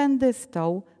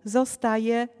stypendystą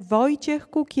zostaje Wojciech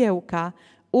Kukiełka,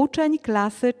 uczeń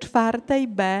klasy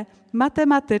 4B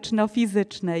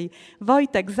matematyczno-fizycznej.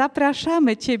 Wojtek,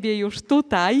 zapraszamy Ciebie już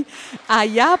tutaj, a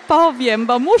ja powiem,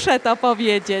 bo muszę to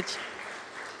powiedzieć.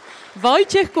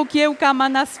 Wojciech Kukiełka ma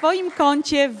na swoim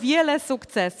koncie wiele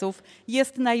sukcesów.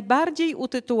 Jest najbardziej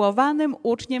utytułowanym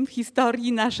uczniem w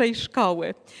historii naszej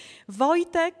szkoły.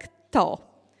 Wojtek to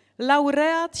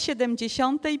laureat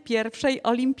 71.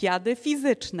 Olimpiady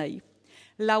Fizycznej,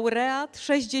 laureat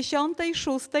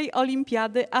 66.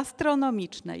 Olimpiady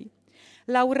Astronomicznej,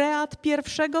 laureat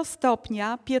pierwszego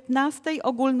stopnia 15.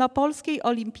 Ogólnopolskiej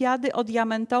Olimpiady o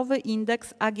diamentowy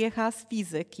indeks AGH z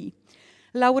fizyki,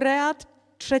 laureat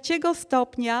trzeciego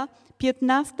stopnia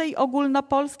 15.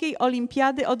 Ogólnopolskiej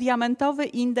Olimpiady o diamentowy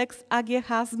indeks AGH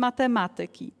z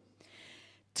matematyki,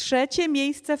 trzecie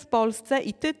miejsce w Polsce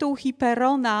i tytuł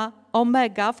Hiperona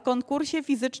Omega w konkursie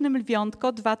fizycznym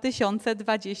Lwiątko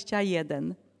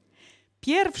 2021.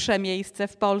 Pierwsze miejsce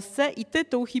w Polsce i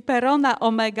tytuł Hiperona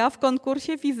Omega w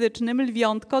konkursie fizycznym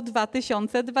Lwiątko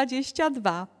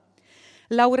 2022.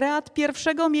 Laureat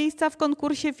pierwszego miejsca w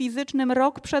konkursie fizycznym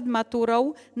rok przed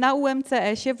maturą na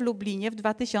UMCS-ie w Lublinie w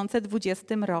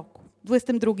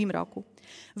 2022 roku.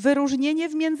 Wyróżnienie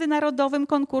w międzynarodowym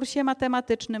konkursie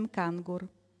matematycznym Kangur.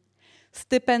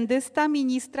 Stypendysta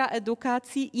ministra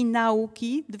edukacji i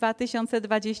nauki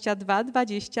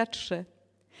 2022-23.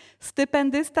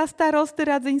 Stypendysta starosty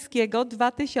radzyńskiego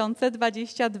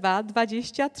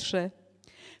 2022-23.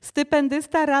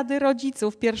 Stypendysta Rady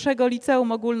Rodziców pierwszego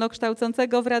Liceum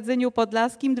Ogólnokształcącego w Radzyniu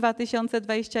Podlaskim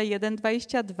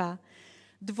 2021-22.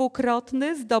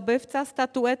 Dwukrotny zdobywca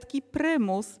statuetki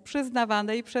Prymus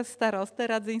przyznawanej przez starostę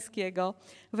radzyńskiego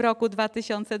w roku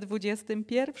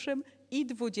 2021 i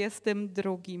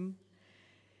 2022.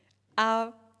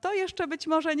 A to jeszcze być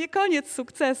może nie koniec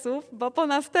sukcesów, bo po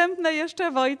następne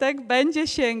jeszcze Wojtek będzie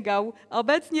sięgał.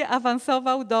 Obecnie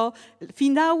awansował do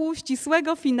finału,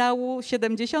 ścisłego finału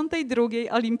 72.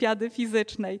 Olimpiady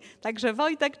Fizycznej. Także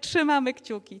Wojtek, trzymamy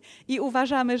kciuki i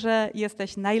uważamy, że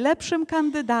jesteś najlepszym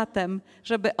kandydatem,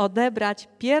 żeby odebrać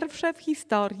pierwsze w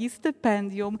historii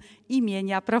stypendium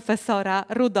imienia profesora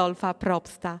Rudolfa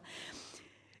Probsta.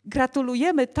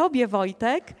 Gratulujemy Tobie,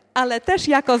 Wojtek, ale też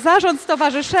jako zarząd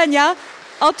stowarzyszenia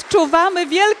odczuwamy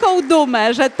wielką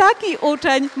dumę, że taki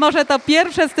uczeń może to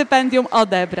pierwsze stypendium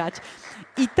odebrać.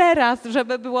 I teraz,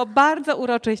 żeby było bardzo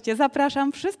uroczyście,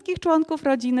 zapraszam wszystkich członków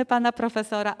rodziny pana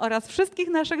profesora oraz wszystkich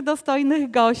naszych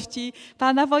dostojnych gości,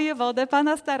 pana wojewodę,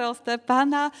 pana starostę,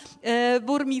 pana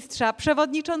burmistrza,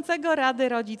 przewodniczącego Rady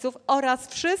Rodziców oraz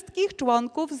wszystkich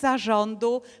członków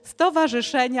zarządu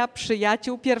Stowarzyszenia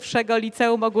Przyjaciół Pierwszego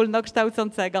Liceum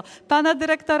Ogólnokształcącego, pana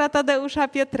dyrektora Tadeusza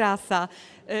Pietrasa,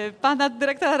 pana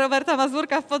dyrektora Roberta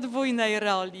Mazurka w podwójnej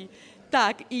roli.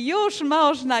 Tak, i już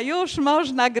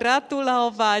można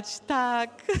gratulować, tak.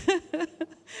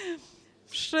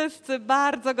 Wszyscy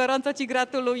bardzo gorąco Ci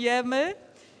gratulujemy.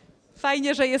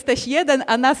 Fajnie, że jesteś jeden,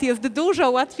 a nas jest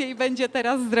dużo, łatwiej będzie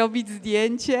teraz zrobić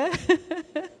zdjęcie.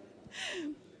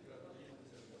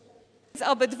 Z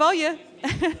obydwoje.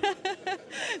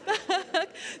 Tak,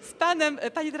 z panem,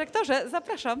 panie dyrektorze,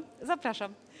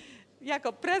 zapraszam.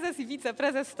 Jako prezes i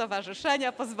wiceprezes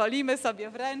stowarzyszenia pozwolimy sobie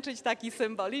wręczyć taki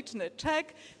symboliczny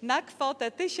czek na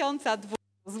kwotę 1200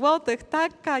 zł.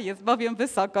 Taka jest bowiem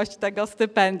wysokość tego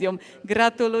stypendium.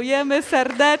 Gratulujemy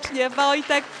serdecznie,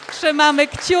 Wojtek, trzymamy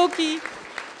kciuki.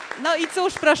 No i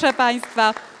cóż, proszę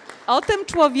Państwa, o tym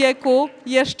człowieku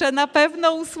jeszcze na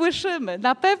pewno usłyszymy.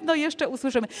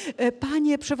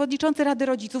 Panie przewodniczący Rady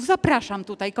Rodziców, zapraszam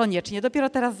tutaj koniecznie, dopiero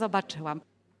teraz zobaczyłam.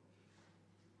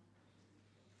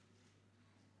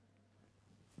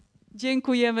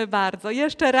 Dziękujemy bardzo.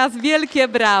 Jeszcze raz wielkie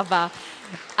brawa.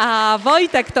 A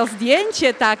Wojtek, to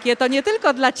zdjęcie takie, to nie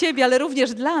tylko dla Ciebie, ale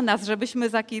również dla nas, żebyśmy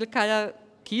za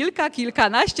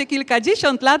kilkanaście,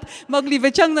 kilkadziesiąt lat mogli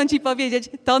wyciągnąć i powiedzieć,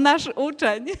 to nasz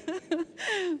uczeń.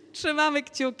 Trzymamy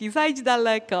kciuki, zajdź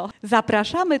daleko.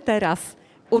 Zapraszamy teraz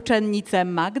uczennicę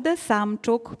Magdę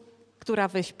Samczuk, która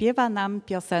wyśpiewa nam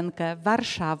piosenkę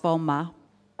Warszawo ma.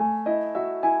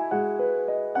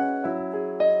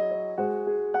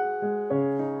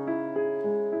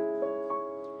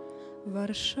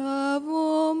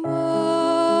 Warszawo ma,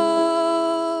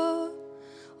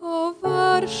 o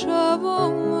Warszawo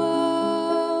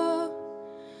ma,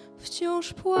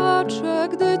 wciąż płaczę,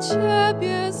 gdy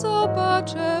Ciebie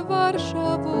zobaczę.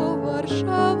 Warszawo,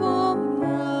 Warszawo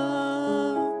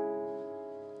ma,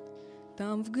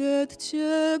 tam w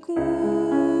getcie głód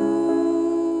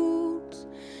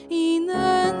i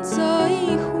nędza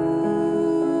i chłód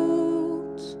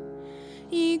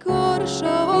i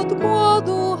gorsza od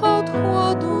głodu, od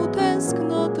chłodu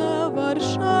tęsknota.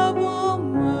 Warszawo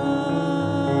ma.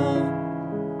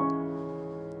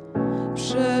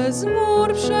 Przez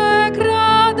mur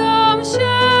przekradam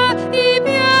się i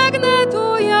biegnę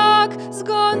tu jak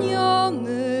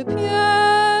zgoniony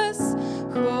pies,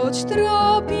 choć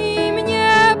tropi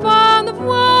mnie pan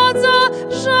władza,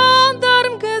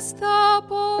 żandarm,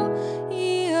 gestapo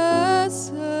i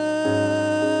SS.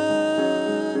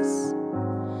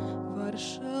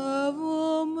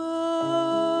 Warszawo ma,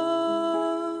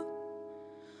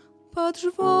 patrz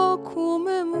wokół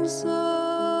me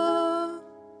łza,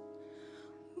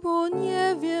 bo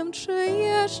nie wiem, czy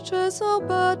jeszcze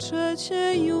zobaczę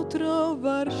Cię jutro.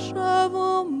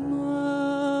 Warszawo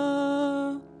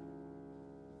ma.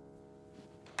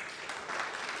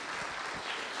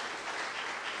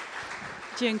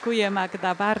 Dziękuję,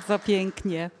 Magda, bardzo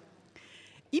pięknie.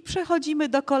 I przechodzimy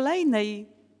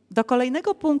do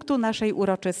kolejnego punktu naszej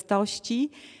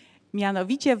uroczystości,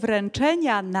 mianowicie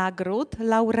wręczenia nagród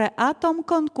laureatom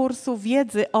konkursu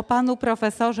wiedzy o panu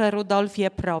profesorze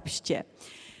Rudolfie Probście.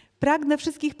 Pragnę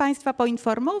wszystkich Państwa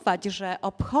poinformować, że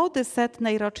obchody 100.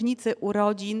 rocznicy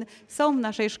urodzin są w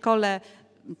naszej szkole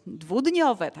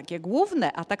dwudniowe, takie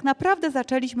główne, a tak naprawdę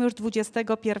zaczęliśmy już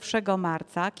 21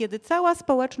 marca, kiedy cała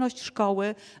społeczność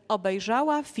szkoły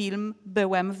obejrzała film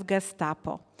Byłem w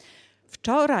Gestapo.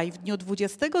 Wczoraj, w dniu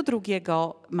 22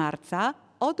 marca,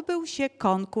 odbył się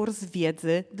konkurs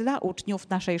wiedzy dla uczniów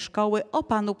naszej szkoły o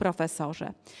panu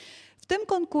profesorze. W tym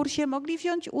konkursie mogli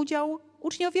wziąć udział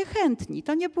uczniowie chętni,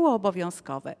 to nie było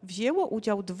obowiązkowe. Wzięło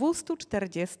udział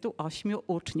 248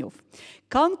 uczniów.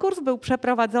 Konkurs był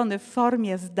przeprowadzony w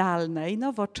formie zdalnej,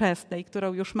 nowoczesnej,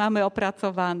 którą już mamy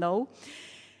opracowaną.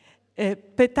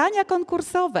 Pytania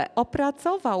konkursowe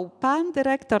opracował pan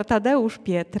dyrektor Tadeusz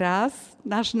Pietras,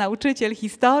 nasz nauczyciel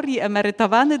historii,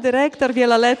 emerytowany dyrektor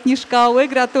wieloletniej szkoły.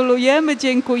 Gratulujemy,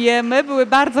 dziękujemy, były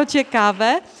bardzo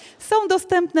ciekawe. Są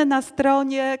dostępne na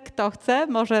stronie, kto chce,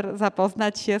 może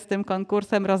zapoznać się z tym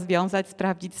konkursem, rozwiązać,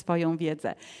 sprawdzić swoją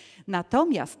wiedzę.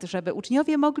 Natomiast, żeby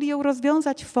uczniowie mogli ją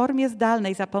rozwiązać w formie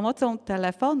zdalnej za pomocą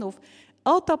telefonów,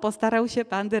 o to postarał się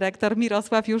pan dyrektor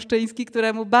Mirosław Juszczyński,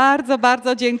 któremu bardzo,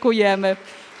 bardzo dziękujemy.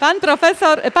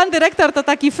 Pan dyrektor to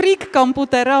taki freak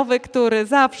komputerowy, który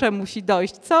zawsze musi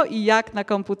dojść, co i jak na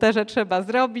komputerze trzeba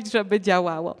zrobić, żeby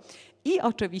działało. I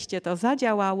oczywiście to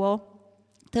zadziałało.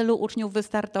 Tylu uczniów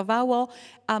wystartowało,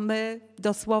 a my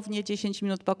dosłownie 10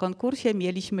 minut po konkursie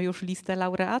mieliśmy już listę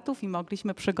laureatów i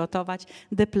mogliśmy przygotować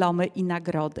dyplomy i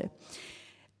nagrody.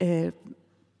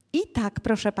 I tak,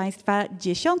 proszę Państwa,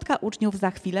 10 uczniów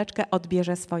za chwileczkę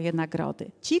odbierze swoje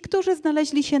nagrody. Ci, którzy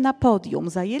znaleźli się na podium,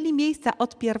 zajęli miejsca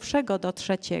od 1 do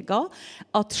 3,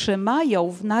 otrzymają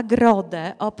w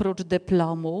nagrodę oprócz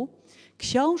dyplomu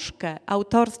książkę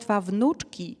autorstwa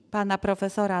wnuczki pana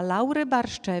profesora Laury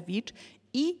Barszczewicz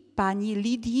i pani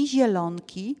Lidii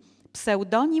Zielonki,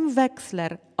 pseudonim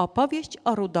Weksler, opowieść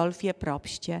o Rudolfie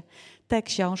Probście. Te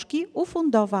książki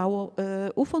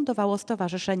ufundowało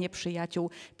Stowarzyszenie Przyjaciół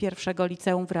Pierwszego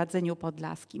Liceum w Radzyniu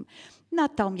Podlaskim.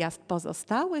 Natomiast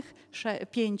pozostałych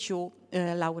 5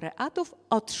 laureatów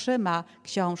otrzyma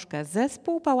książkę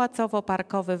Zespół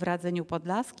Pałacowo-Parkowy w Radzyniu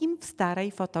Podlaskim w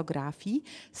starej fotografii.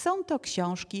 Są to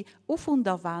książki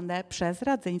ufundowane przez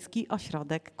Radzyński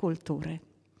Ośrodek Kultury.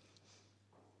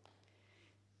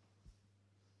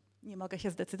 Nie mogę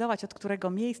się zdecydować, od którego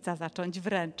miejsca zacząć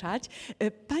wręczać.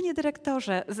 Panie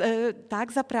dyrektorze,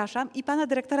 tak, zapraszam. I pana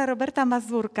dyrektora Roberta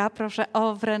Mazurka proszę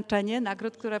o wręczenie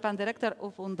nagród, które pan dyrektor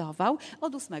ufundował.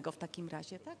 Od 8 w takim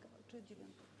razie, tak? Czy 9?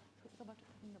 Zobacz,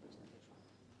 powinno być na wierzchu.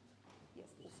 Jest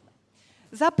 8.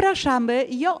 Zapraszamy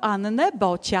Joannę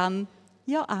Bocian.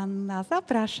 Joanna,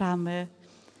 zapraszamy.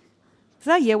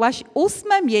 Zajęłaś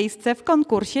 8 miejsce w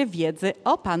konkursie wiedzy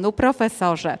o panu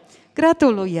profesorze.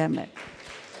 Gratulujemy.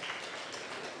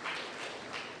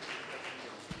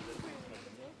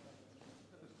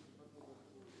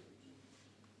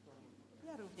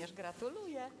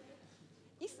 Gratuluję.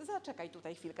 I zaczekaj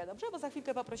tutaj chwilkę, dobrze? Bo za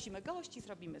chwilkę poprosimy gości,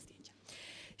 zrobimy zdjęcia.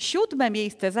 7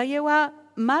 miejsce zajęła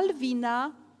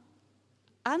Malwina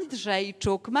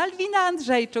Andrzejczuk. Malwina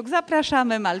Andrzejczuk,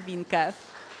 zapraszamy Malwinkę.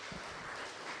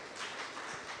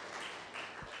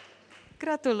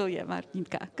 Gratuluję,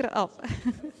 Marcinka.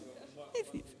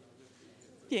 Nic.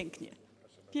 Pięknie,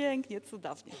 pięknie,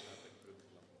 cudownie.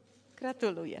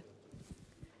 Gratuluję.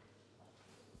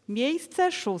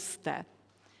 Miejsce 6.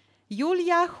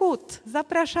 Julia Hut.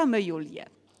 Zapraszamy Julię.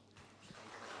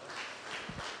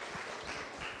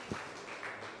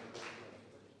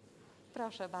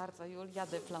 Proszę bardzo, Julia,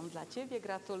 dyplom dla ciebie.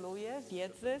 Gratuluję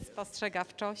wiedzy,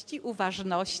 spostrzegawczości,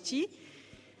 uważności.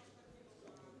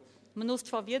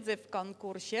 Mnóstwo wiedzy w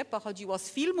konkursie pochodziło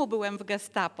z filmu Byłem w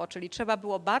Gestapo, czyli trzeba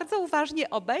było bardzo uważnie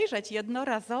obejrzeć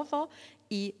jednorazowo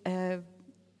i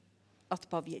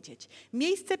odpowiedzieć.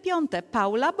 Miejsce 5.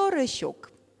 Paula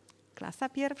Borysiuk. Klasa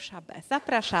 1B.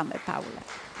 Zapraszamy Paulę.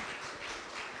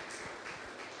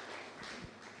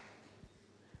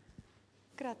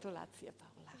 Gratulacje,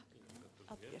 Paula.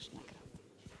 Odbierz nagrodę.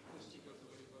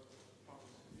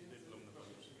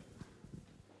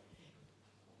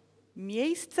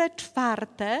 Miejsce 4.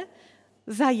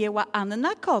 zajęła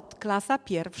Anna Kot, klasa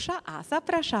 1A.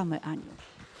 Zapraszamy, Aniu.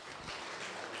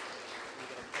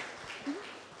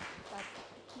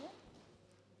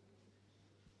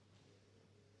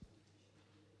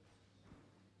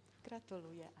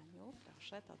 Gratuluję, Aniu.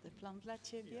 Proszę, to dyplom dla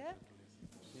ciebie.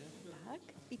 Tak,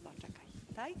 i poczekaj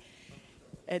tutaj.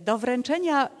 Do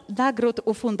wręczenia nagród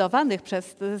ufundowanych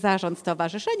przez zarząd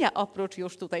stowarzyszenia, oprócz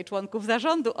już tutaj członków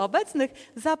zarządu obecnych,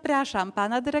 zapraszam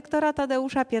pana dyrektora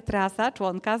Tadeusza Pietrasa,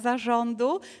 członka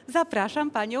zarządu,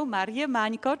 zapraszam panią Marię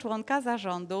Mańko, członka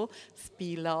zarządu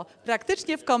SPILO.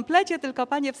 Praktycznie w komplecie, tylko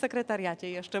panie w sekretariacie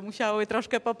jeszcze musiały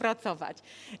troszkę popracować.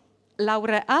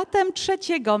 Laureatem 3.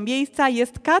 miejsca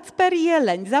jest Kacper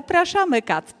Jeleń. Zapraszamy,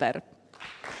 Kacper.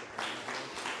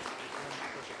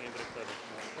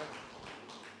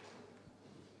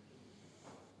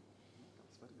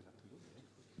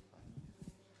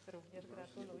 Również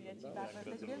gratuluję ci bardzo,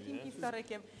 jesteś wielkim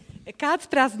historykiem.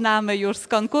 Kacpra znamy już z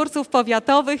konkursów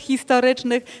powiatowych,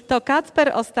 historycznych. To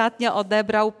Kacper ostatnio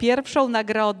odebrał pierwszą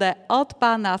nagrodę od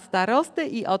pana starosty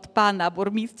i od pana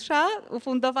burmistrza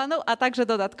ufundowaną, a także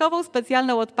dodatkową,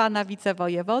 specjalną od pana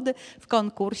wicewojewody w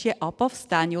konkursie o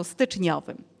powstaniu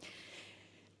styczniowym.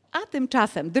 A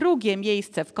tymczasem 2.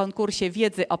 miejsce w konkursie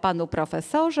wiedzy o panu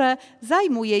profesorze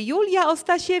zajmuje Julia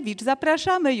Ostasiewicz.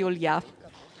 Zapraszamy, Julia.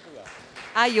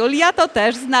 A Julia to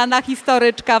też znana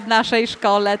historyczka w naszej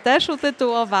szkole, też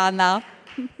utytułowana.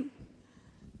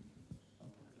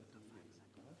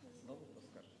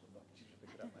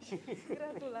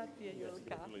 Gratulacje,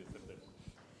 Julka.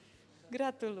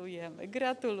 Gratulujemy,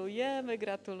 gratulujemy,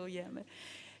 gratulujemy.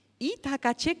 I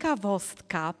taka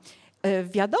ciekawostka.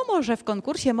 Wiadomo, że w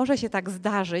konkursie może się tak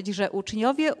zdarzyć, że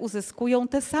uczniowie uzyskują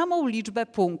tę samą liczbę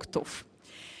punktów.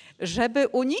 Żeby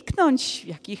uniknąć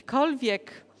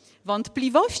jakichkolwiek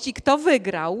wątpliwości, kto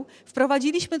wygrał,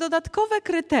 wprowadziliśmy dodatkowe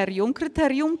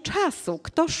kryterium czasu.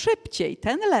 Kto szybciej,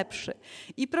 ten lepszy.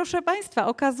 I proszę państwa,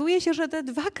 okazuje się, że te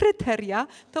 2 kryteria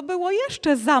to było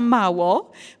jeszcze za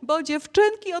mało, bo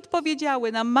dziewczynki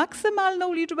odpowiedziały na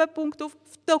maksymalną liczbę punktów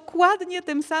w dokładnie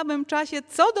tym samym czasie,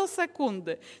 co do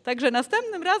sekundy. Także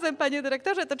następnym razem, panie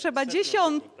dyrektorze, to trzeba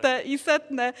 10 i 100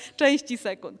 części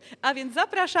sekund. A więc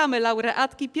zapraszamy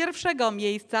laureatki 1.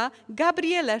 miejsca,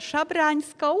 Gabrielę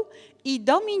Szabrańską i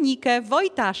Dominikę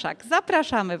Wojtaszak.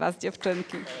 Zapraszamy was,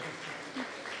 dziewczynki.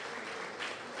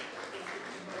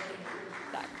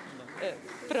 Tak.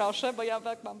 Proszę, bo ja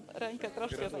tak mam rękę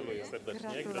troszkę. Gratuluję serdecznie.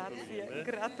 Gratulacje,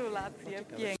 gratulacje.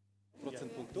 Pięknie.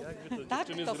 Punktów? Tak,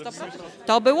 to 100%.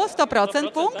 To było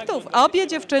 100% punktów. Obie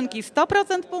dziewczynki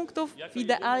 100% punktów w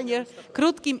idealnie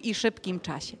krótkim i szybkim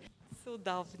czasie.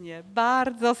 Cudownie.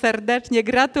 Bardzo serdecznie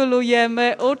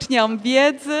gratulujemy uczniom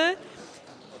wiedzy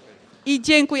i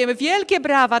dziękujemy. Wielkie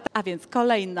brawa. A więc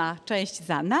kolejna część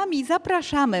za nami.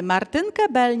 Zapraszamy Martynkę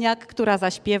Belniak, która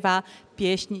zaśpiewa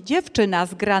pieśń Dziewczyna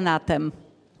z granatem.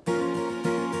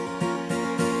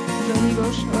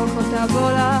 Miłość, ochota,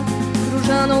 wola,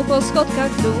 różaną po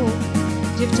schodkach w dół.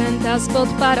 Dziewczęta spod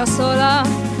parasola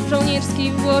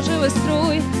żołnierski włożyły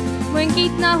strój.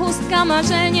 Błękitna chustka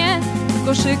marzenie, w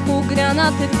koszyku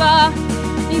granaty 2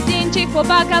 i zdjęcie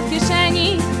chłopaka w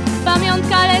kieszeni,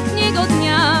 pamiątka letniego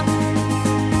dnia.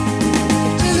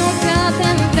 Dziewczyną z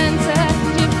granatem w ręce,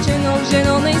 dziewczyną w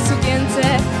zielonej sukience.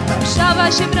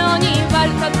 Warszawa się broni,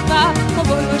 walka trwa, o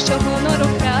wolność, o honor,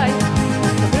 o kraj.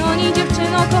 Do broni,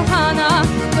 dziewczyno kochana,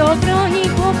 do broni,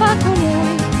 chłopaku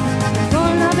mój.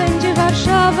 Wolna będzie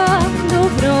Warszawa, do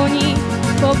broni,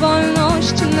 po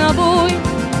wolność na bój.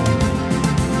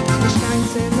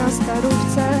 Mieszkańcy na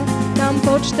Starówce, tam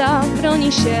poczta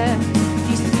broni się.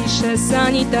 List pisze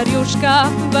sanitariuszka,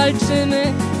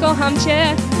 walczymy, kocham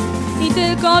cię. I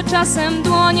tylko czasem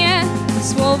dłonie,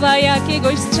 słowa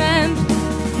jakiegoś strzęp.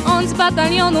 On z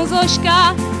batalionu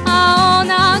Zośka, a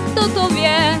ona kto to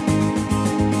wie?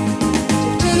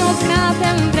 Dziewczyną z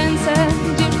granatem w ręce,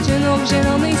 dziewczyną w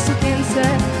zielonej sukience.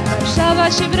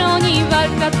 Warszawa się broni,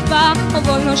 walka trwa, o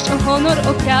wolność, o honor,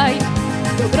 o kraj.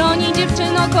 Do broni,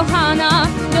 dziewczyno kochana,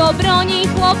 do broni,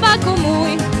 chłopaku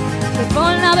mój. Że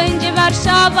wolna będzie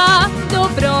Warszawa, do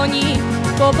broni,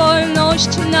 po wolność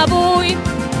na bój.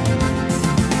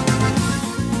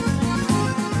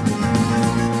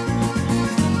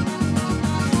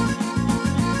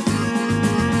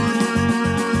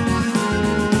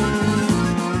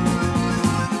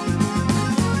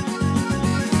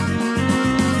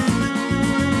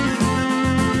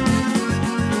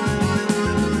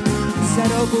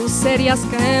 Seria z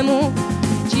KM-u,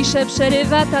 ciszę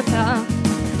przerywa tata.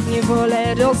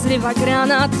 Niewolę rozrywa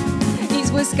granat i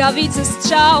z błyskawicy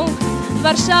strzał.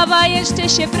 Warszawa jeszcze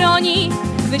się broni,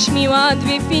 wyśmiła 2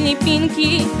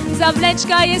 Filipinki.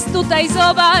 Zawleczka jest tutaj,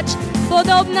 zobacz,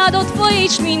 podobna do twojej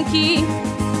szminki.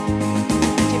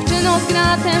 Dziewczyną z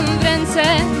granatem w ręce,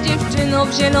 dziewczyną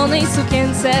w zielonej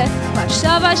sukience.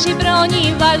 Warszawa się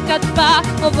broni, walka trwa,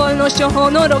 o wolność, o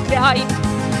honor, o kraj.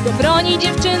 Do broni,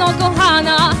 dziewczyno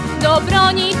kochana, do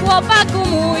broni, chłopaku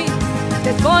mój.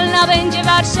 Wtedy wolna będzie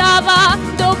Warszawa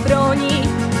do broni,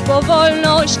 bo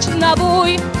wolność na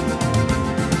bój.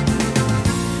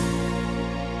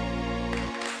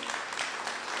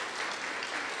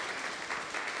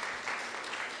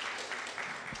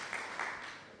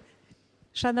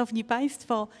 Szanowni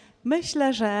Państwo,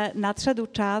 myślę, że nadszedł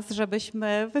czas,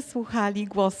 żebyśmy wysłuchali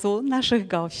głosu naszych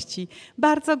gości.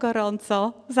 Bardzo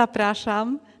gorąco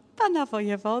zapraszam pana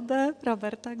wojewodę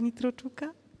Roberta Gmitruczuka.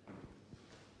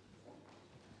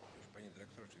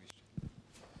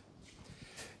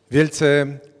 Wielce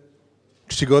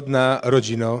czcigodna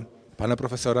rodzino pana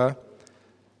profesora,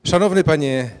 szanowny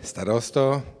panie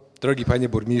starosto, drogi panie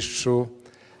burmistrzu,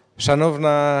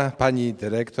 szanowna pani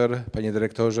dyrektor, panie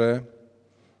dyrektorze,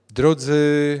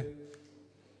 drodzy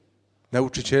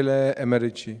nauczyciele,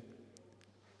 emeryci,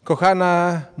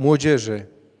 kochana młodzieży,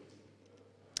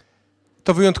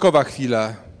 to wyjątkowa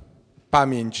chwila,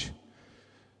 pamięć.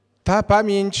 Ta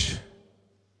pamięć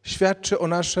świadczy o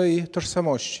naszej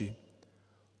tożsamości.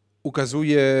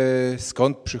 Ukazuje,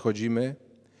 skąd przychodzimy,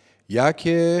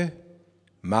 jakie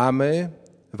mamy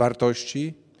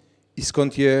wartości i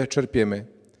skąd je czerpiemy.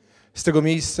 Z tego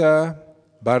miejsca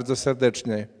bardzo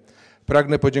serdecznie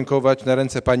pragnę podziękować na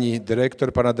ręce pani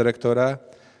dyrektor, pana dyrektora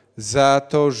za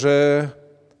to, że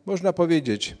można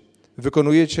powiedzieć,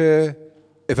 wykonujecie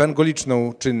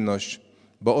ewangeliczną czynność,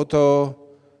 bo oto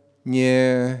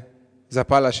nie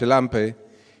zapala się lampy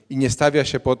i nie stawia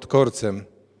się pod korcem,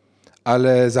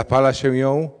 ale zapala się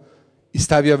ją i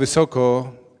stawia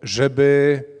wysoko,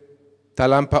 żeby ta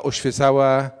lampa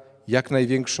oświecała jak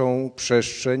największą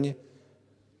przestrzeń,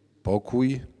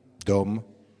 pokój, dom,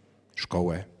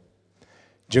 szkołę.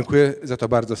 Dziękuję za to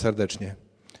bardzo serdecznie.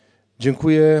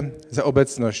 Dziękuję za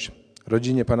obecność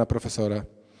rodzinie pana profesora,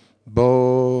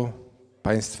 bo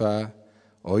państwa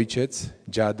ojciec,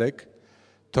 dziadek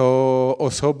to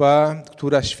osoba,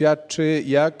 która świadczy,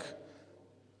 jak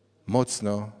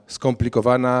mocno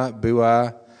skomplikowana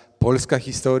była polska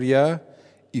historia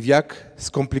i w jak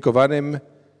skomplikowanym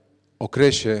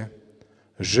okresie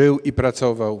żył i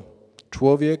pracował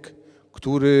człowiek,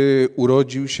 który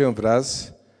urodził się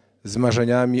wraz z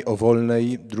marzeniami o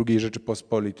wolnej II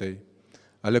Rzeczypospolitej,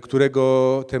 ale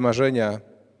którego te marzenia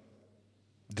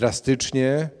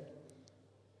drastycznie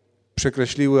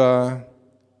przekreśliła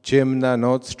ciemna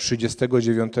noc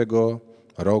 1939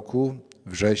 roku,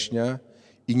 września,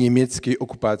 i niemieckiej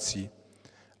okupacji,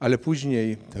 ale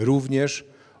później również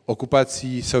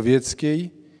okupacji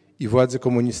sowieckiej i władzy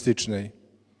komunistycznej.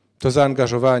 To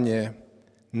zaangażowanie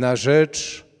na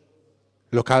rzecz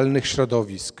lokalnych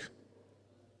środowisk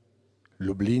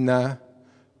Lublina,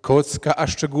 Kłodzka, a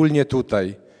szczególnie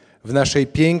tutaj, w naszej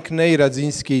pięknej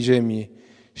radzyńskiej ziemi,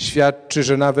 świadczy,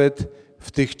 że nawet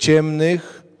w tych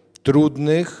ciemnych,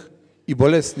 trudnych i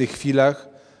bolesnych chwilach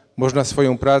można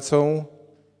swoją pracą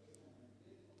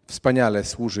wspaniale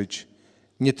służyć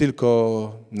nie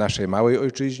tylko naszej małej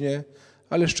ojczyźnie,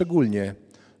 ale szczególnie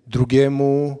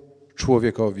drugiemu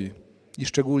człowiekowi. I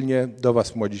szczególnie do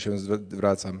was, młodzi, się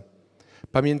zwracam.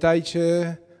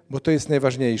 Pamiętajcie, bo to jest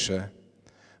najważniejsze,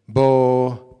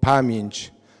 bo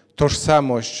pamięć,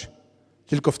 tożsamość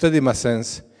tylko wtedy ma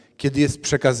sens, kiedy jest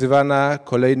przekazywana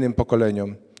kolejnym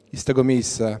pokoleniom. I z tego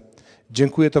miejsca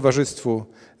dziękuję towarzystwu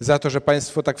za to, że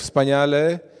państwo tak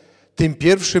wspaniale tym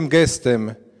pierwszym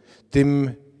gestem,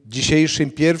 tym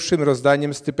dzisiejszym pierwszym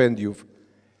rozdaniem stypendiów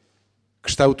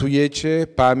kształtujecie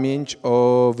pamięć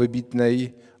o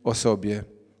wybitnej osobie.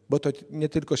 Bo to nie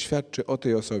tylko świadczy o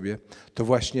tej osobie, to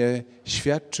właśnie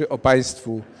świadczy o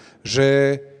państwu,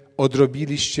 że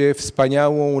odrobiliście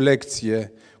wspaniałą lekcję,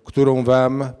 którą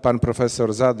wam pan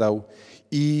profesor zadał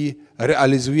i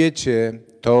realizujecie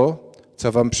to,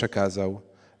 co wam przekazał,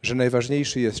 że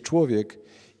najważniejszy jest człowiek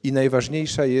i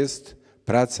najważniejsza jest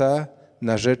praca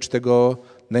na rzecz tego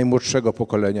najmłodszego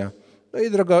pokolenia. No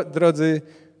i drodzy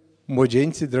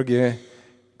młodzieńcy, drogie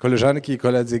koleżanki i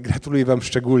koledzy, gratuluję wam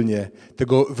szczególnie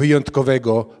tego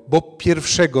wyjątkowego, bo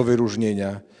pierwszego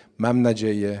wyróżnienia. Mam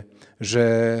nadzieję,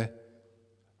 że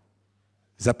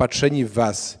zapatrzeni w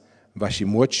was, wasi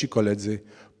młodsi koledzy,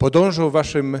 podążą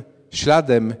waszym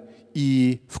śladem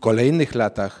i w kolejnych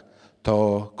latach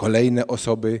to kolejne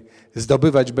osoby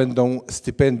zdobywać będą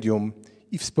stypendium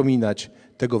i wspominać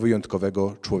tego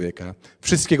wyjątkowego człowieka.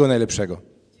 Wszystkiego najlepszego.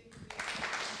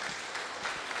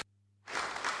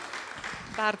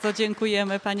 Bardzo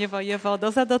dziękujemy, panie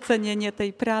wojewodo, za docenienie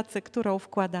tej pracy, którą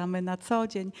wkładamy na co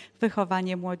dzień w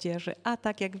wychowanie młodzieży. A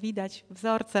tak jak widać,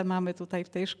 wzorce mamy tutaj w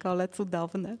tej szkole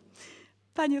cudowne.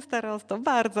 Panie starosto,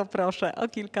 bardzo proszę o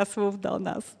kilka słów do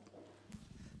nas.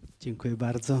 Dziękuję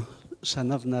bardzo.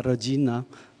 Szanowna rodzina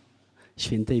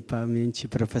świętej pamięci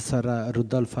profesora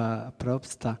Rudolfa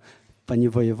Probsta, Panie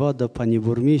wojewodo, panie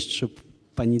burmistrzu,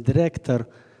 pani dyrektor,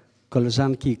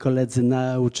 koleżanki i koledzy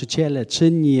nauczyciele,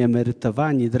 czynni,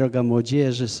 emerytowani, droga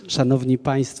młodzieży, szanowni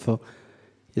państwo.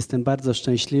 Jestem bardzo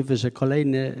szczęśliwy, że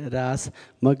kolejny raz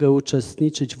mogę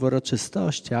uczestniczyć w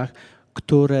uroczystościach,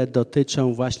 które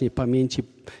dotyczą właśnie pamięci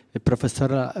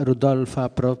profesora Rudolfa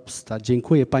Probsta.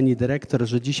 Dziękuję pani dyrektor,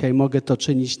 że dzisiaj mogę to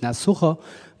czynić na sucho,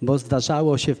 bo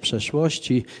zdarzało się w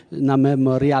przeszłości na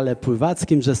memoriale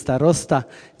pływackim, że starosta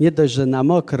nie dość, że na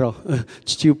mokro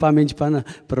czcił pamięć pana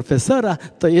profesora,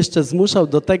 to jeszcze zmuszał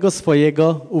do tego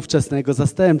swojego ówczesnego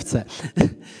zastępcę.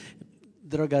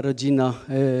 Droga rodzino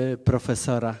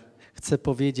profesora, chcę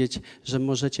powiedzieć, że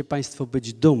możecie państwo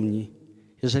być dumni,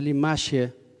 jeżeli ma się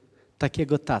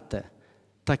takiego tatę,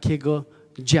 takiego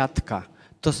dziadka.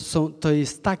 To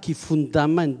jest taki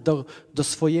fundament do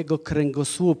swojego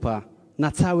kręgosłupa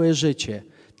na całe życie.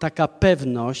 Taka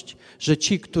pewność, że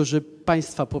ci, którzy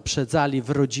państwa poprzedzali w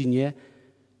rodzinie,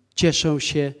 cieszą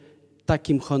się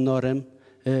takim honorem,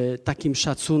 takim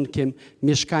szacunkiem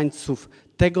mieszkańców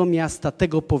tego miasta,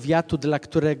 tego powiatu, dla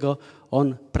którego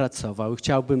on pracował.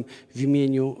 Chciałbym w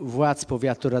imieniu władz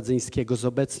powiatu radzyńskiego z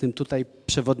obecnym tutaj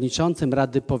przewodniczącym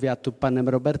Rady Powiatu, panem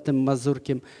Robertem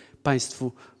Mazurkiem,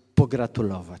 państwu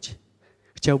pogratulować.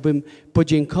 Chciałbym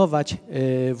podziękować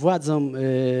władzom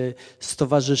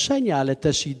stowarzyszenia, ale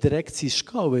też i dyrekcji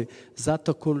szkoły za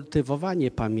to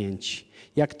kultywowanie pamięci.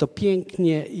 Jak to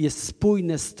pięknie jest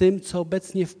spójne z tym, co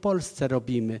obecnie w Polsce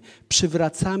robimy.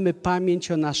 Przywracamy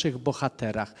pamięć o naszych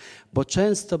bohaterach, bo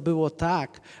często było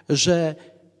tak, że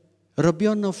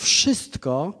robiono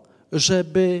wszystko,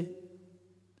 żeby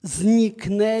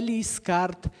zniknęli z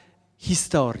kart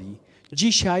historii.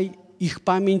 Dzisiaj ich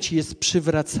pamięć jest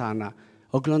przywracana.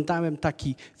 Oglądałem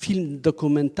taki film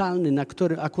dokumentalny,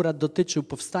 który akurat dotyczył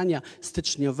powstania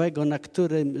styczniowego, na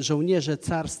którym żołnierze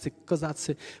carscy,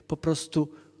 kozacy po prostu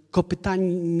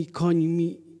kopytami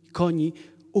koni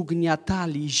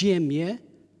ugniatali ziemię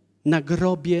na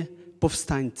grobie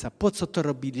powstańca. Po co to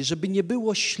robili? Żeby nie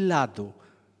było śladu.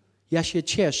 Ja się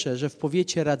cieszę, że w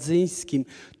powiecie radzyńskim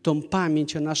tą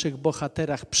pamięć o naszych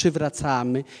bohaterach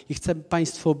przywracamy i chcę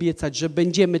państwu obiecać, że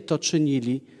będziemy to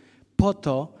czynili po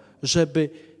to, żeby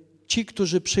ci,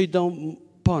 którzy przyjdą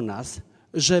po nas,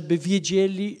 żeby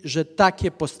wiedzieli, że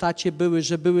takie postacie były,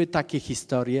 że były takie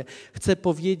historie. Chcę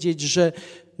powiedzieć, że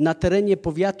na terenie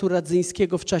powiatu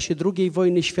radzyńskiego w czasie II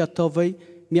wojny światowej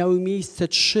miały miejsce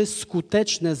 3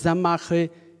 skuteczne zamachy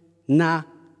na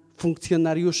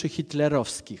funkcjonariuszy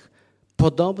hitlerowskich.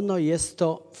 Podobno jest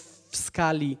to w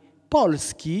skali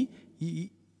Polski i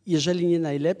jeżeli nie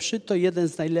najlepszy, to jeden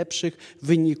z najlepszych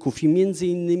wyników. I między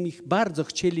innymi bardzo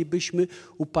chcielibyśmy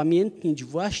upamiętnić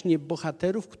właśnie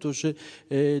bohaterów, którzy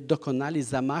dokonali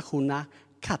zamachu na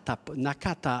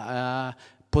kata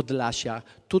Podlasia.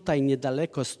 Tutaj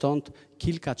niedaleko stąd,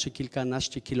 kilka czy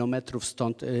kilkanaście kilometrów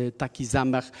stąd taki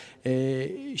zamach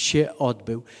się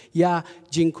odbył. Ja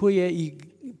dziękuję i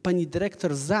pani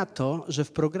dyrektor za to, że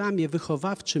w programie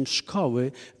wychowawczym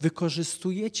szkoły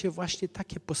wykorzystujecie właśnie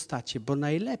takie postacie, bo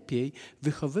najlepiej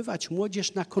wychowywać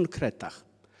młodzież na konkretach.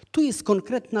 Tu jest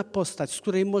konkretna postać, z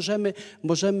której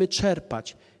możemy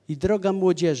czerpać. I droga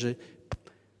młodzieży,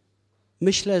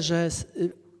 myślę, że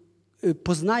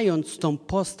poznając tą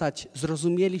postać,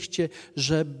 zrozumieliście,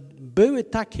 że były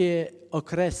takie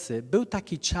okresy, był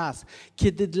taki czas,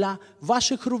 kiedy dla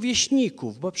waszych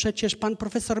rówieśników, bo przecież pan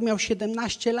profesor miał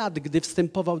 17 lat, gdy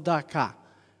wstępował do AK,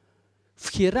 w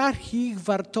hierarchii ich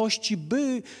wartości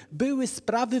były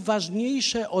sprawy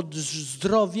ważniejsze od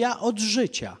zdrowia, od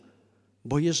życia.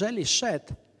 Bo jeżeli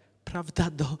szedł,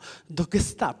 prawda, do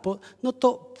gestapo, no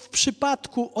to w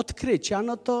przypadku odkrycia,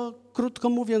 no to krótko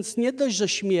mówiąc, nie dość, że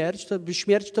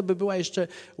śmierć to by była jeszcze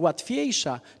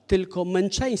łatwiejsza, tylko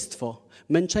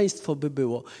męczeństwo by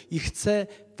było. I chcę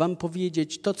wam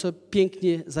powiedzieć to, co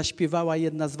pięknie zaśpiewała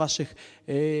jedna z waszych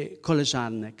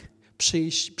koleżanek.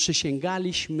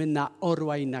 Przysięgaliśmy na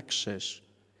orła i na krzyż.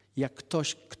 Jak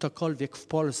ktokolwiek w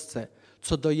Polsce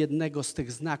co do jednego z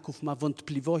tych znaków ma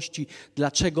wątpliwości,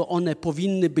 dlaczego one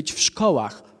powinny być w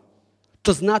szkołach,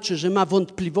 to znaczy, że ma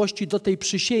wątpliwości do tej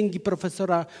przysięgi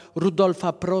profesora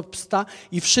Rudolfa Probsta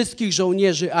i wszystkich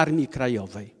żołnierzy Armii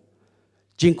Krajowej.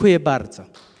 Dziękuję bardzo.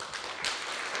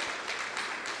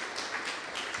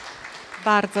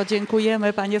 Bardzo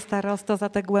dziękujemy, panie starosto, za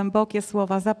te głębokie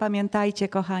słowa. Zapamiętajcie,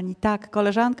 kochani, tak,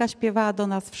 koleżanka śpiewała do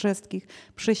nas wszystkich.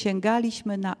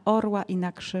 Przysięgaliśmy na orła i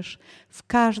na krzyż. W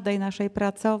każdej naszej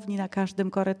pracowni, na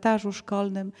każdym korytarzu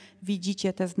szkolnym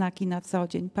widzicie te znaki na co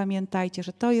dzień. Pamiętajcie,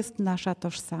 że to jest nasza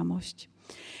tożsamość.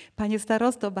 Panie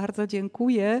starosto, bardzo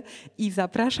dziękuję i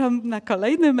zapraszam na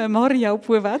kolejny memoriał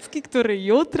pływacki, który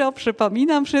jutro,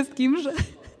 przypominam wszystkim, że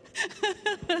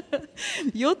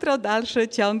Jutro dalszy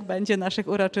ciąg będzie naszych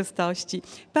uroczystości.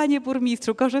 Panie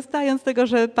burmistrzu, korzystając z tego,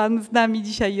 że pan z nami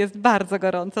dzisiaj jest, bardzo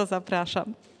gorąco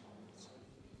zapraszam.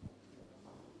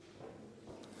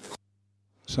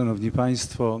 Szanowni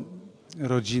Państwo,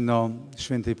 rodzino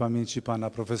świętej pamięci pana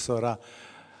profesora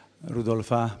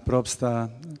Rudolfa Probsta,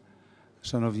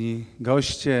 szanowni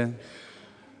goście,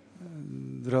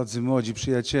 drodzy młodzi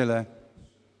przyjaciele,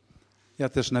 ja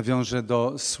też nawiążę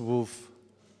do słów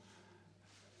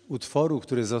utworu,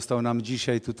 który został nam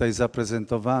dzisiaj tutaj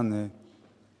zaprezentowany,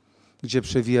 gdzie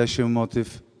przewija się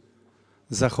motyw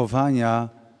zachowania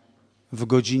w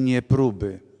godzinie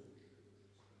próby.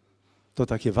 To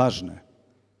takie ważne,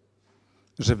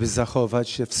 żeby zachować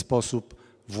się w sposób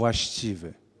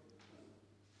właściwy.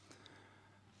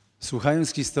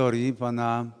 Słuchając historii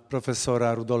pana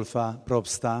profesora Rudolfa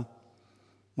Probsta,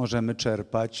 możemy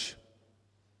czerpać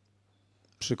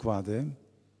przykłady,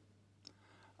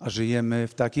 a żyjemy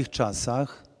w takich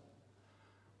czasach,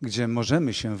 gdzie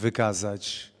możemy się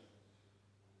wykazać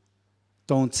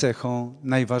tą cechą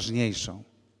najważniejszą,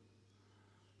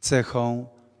 cechą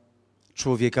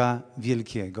człowieka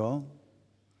wielkiego,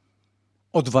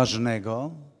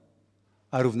 odważnego,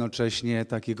 a równocześnie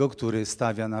takiego, który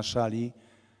stawia na szali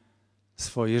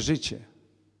swoje życie.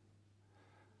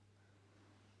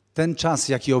 Ten czas,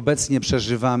 jaki obecnie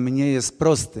przeżywamy, nie jest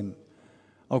prostym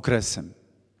okresem.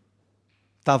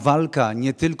 Ta walka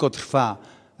nie tylko trwa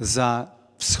za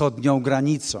wschodnią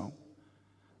granicą,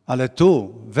 ale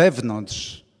tu,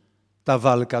 wewnątrz, ta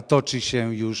walka toczy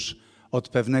się już od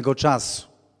pewnego czasu.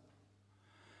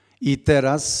 I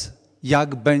teraz,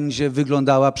 jak będzie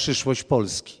wyglądała przyszłość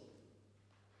Polski?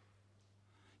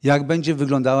 Jak będzie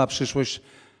wyglądała przyszłość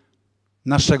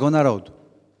naszego narodu?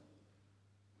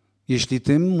 Jeśli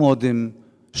tym młodym,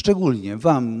 szczególnie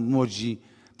wam, młodzi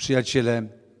przyjaciele,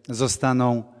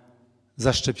 zostaną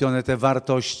zaszczepione te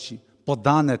wartości,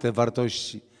 podane te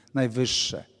wartości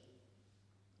najwyższe,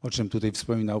 o czym tutaj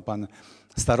wspominał pan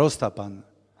starosta, pan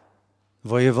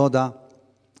wojewoda,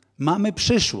 mamy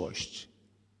przyszłość.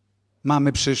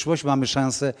 Mamy przyszłość, mamy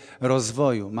szansę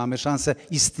rozwoju, mamy szansę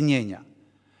istnienia.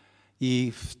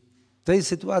 I w tej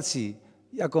sytuacji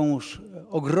jakąś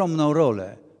ogromną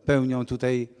rolę pełnią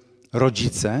tutaj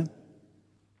rodzice,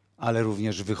 ale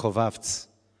również wychowawcy,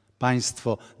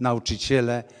 państwo,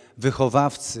 nauczyciele,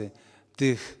 wychowawcy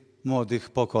tych młodych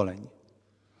pokoleń.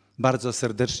 Bardzo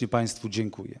serdecznie państwu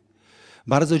dziękuję.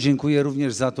 Bardzo dziękuję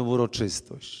również za tą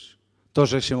uroczystość. To,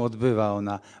 że się odbywa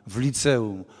ona w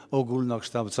Liceum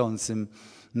Ogólnokształcącym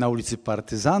na ulicy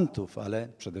Partyzantów, ale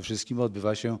przede wszystkim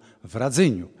odbywa się w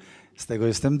Radzyniu. Z tego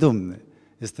jestem dumny.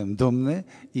 Jestem dumny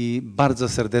i bardzo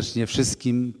serdecznie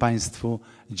wszystkim państwu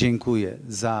dziękuję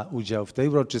za udział w tej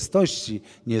uroczystości.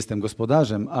 Nie jestem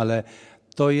gospodarzem, ale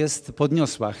to jest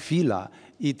podniosła chwila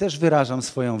i też wyrażam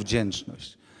swoją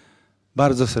wdzięczność.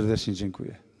 Bardzo serdecznie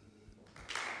dziękuję.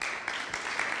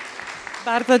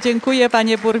 Bardzo dziękuję,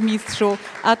 panie burmistrzu.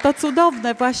 A to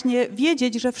cudowne właśnie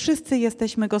wiedzieć, że wszyscy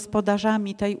jesteśmy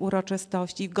gospodarzami tej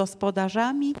uroczystości,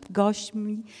 gospodarzami,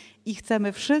 gośćmi i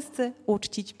chcemy wszyscy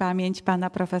uczcić pamięć pana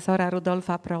profesora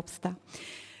Rudolfa Probsta.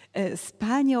 Z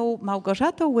panią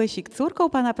Małgorzatą Łysik, córką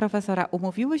pana profesora,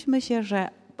 umówiłyśmy się, że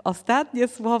ostatnie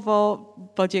słowo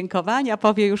podziękowania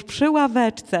powie już przy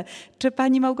ławeczce. Czy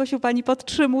pani Małgosiu, pani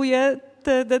podtrzymuje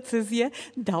tę decyzję?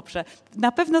 Dobrze.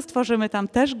 Na pewno stworzymy tam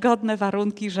też godne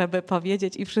warunki, żeby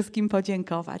powiedzieć i wszystkim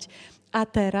podziękować. A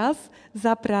teraz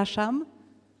zapraszam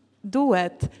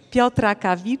duet Piotra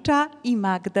Kawicza i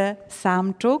Magdę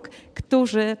Samczuk,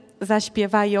 którzy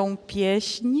zaśpiewają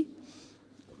pieśń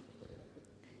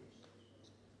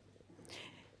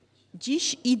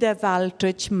Dziś idę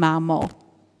walczyć, mamo.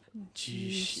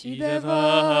 Dziś idę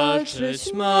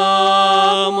walczyć,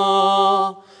 mamo,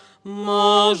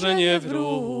 może nie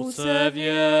wrócę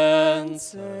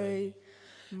więcej.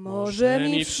 Może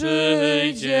mi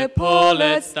przyjdzie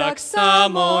polec tak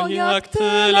samo, jak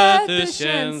tyle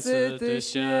tysięcy.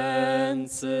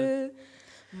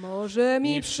 Może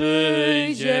mi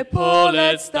przyjdzie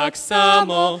polec tak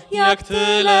samo, jak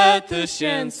tyle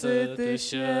tysięcy.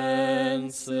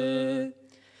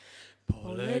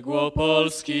 Poległo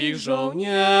polskich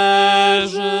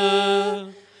żołnierzy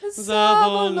za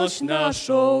wolność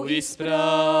naszą i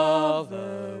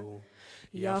sprawę.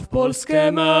 Ja w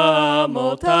Polskę,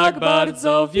 mamo, tak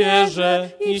bardzo wierzę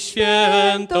i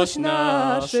świętość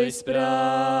naszej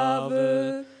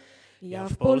sprawy. Ja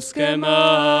w Polskę,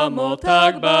 mamo,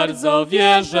 tak bardzo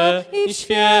wierzę i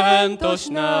świętość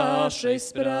naszej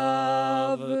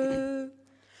sprawy.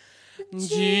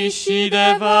 Dziś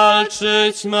idę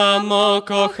walczyć, mamo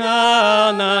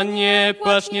kochana, nie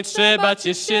płacz, nie trzeba,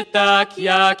 ciesz się tak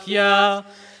jak ja.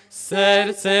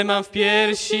 Serce mam w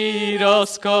piersi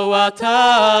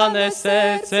rozkołatane,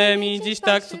 serce mi dziś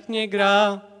tak cudnie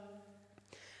gra.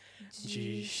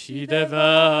 Dziś idę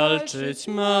walczyć,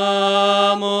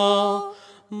 mamo,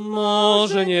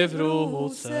 może nie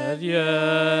wrócę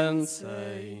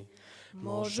więcej.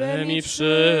 Może mi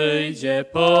przyjdzie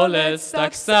polec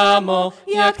tak samo,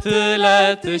 jak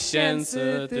tyle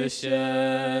tysięcy.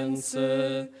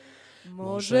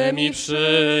 Może mi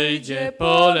przyjdzie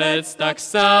polec tak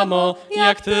samo,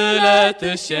 jak tyle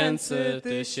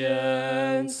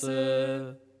tysięcy.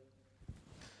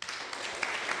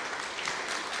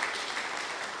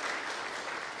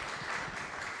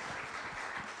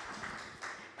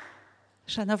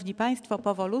 Szanowni Państwo,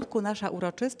 powolutku nasza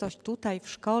uroczystość tutaj w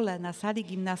szkole, na sali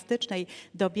gimnastycznej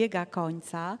dobiega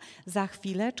końca. Za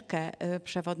chwileczkę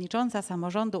przewodnicząca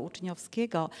samorządu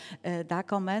uczniowskiego da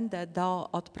komendę do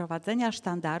odprowadzenia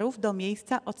sztandarów do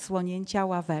miejsca odsłonięcia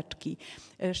ławeczki.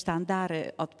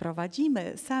 Sztandary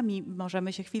odprowadzimy, sami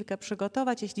możemy się chwilkę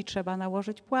przygotować, jeśli trzeba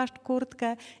nałożyć płaszcz,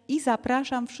 kurtkę i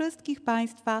zapraszam wszystkich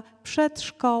Państwa przed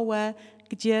szkołę,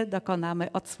 gdzie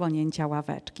dokonamy odsłonięcia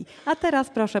ławeczki. A teraz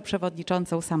proszę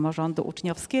przewodniczącą samorządu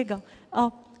uczniowskiego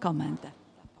o komendę.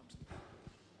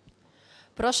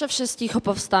 Proszę wszystkich o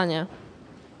powstanie.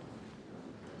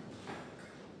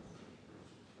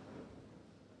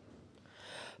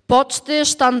 Poczty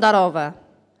sztandarowe.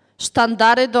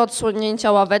 Sztandary do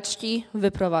odsłonięcia ławeczki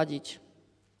wyprowadzić.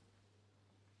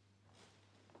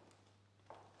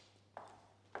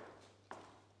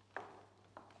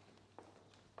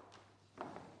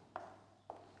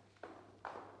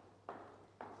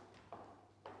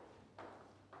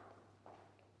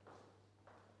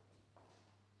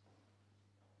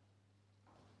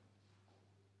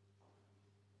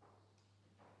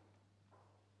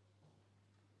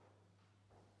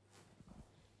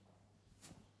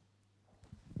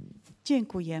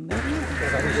 Dziękujemy.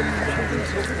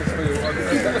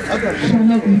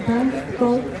 Szanowni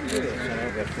Państwo,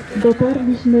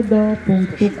 dotarliśmy do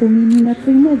punktu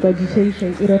kulminacyjnego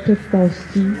dzisiejszej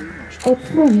uroczystości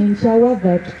odsłonięcia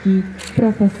ławeczki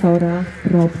profesora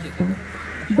Probsta.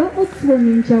 Do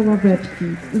odsłonięcia ławeczki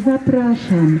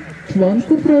zapraszam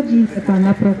członków rodziny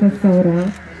pana profesora,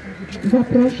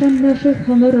 zapraszam naszych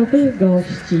honorowych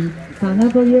gości, pana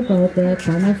wojewodę,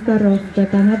 pana starostę,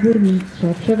 pana burmistrza,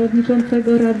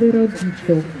 przewodniczącego Rady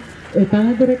Rodziców,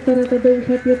 pana dyrektora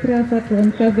Tadeusza Pietrasa,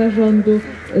 członka zarządu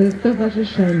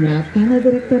stowarzyszenia, pana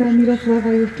dyrektora Mirosława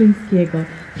Juszczyńskiego,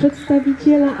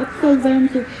 przedstawiciela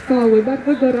absolwentów szkoły,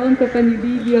 bardzo gorąco pani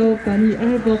Lidio, pani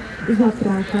Ewo,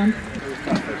 zapraszam.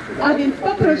 A więc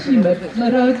poprosimy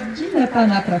rodzinę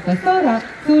pana profesora,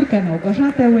 córkę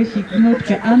Małgorzatę Łysik,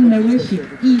 wnuczkę Annę Łysik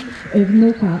i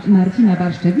wnuka Marcina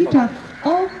Barszczewicza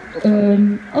o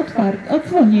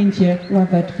odsłonięcie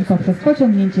ławeczki poprzez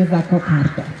pociągnięcie za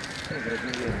kokardę.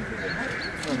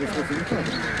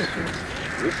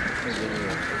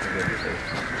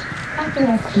 A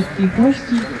teraz wszystkich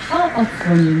gości o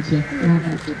odsłonięcie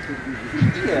ławeczki.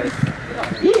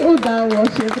 I udało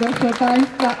się, proszę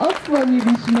Państwa,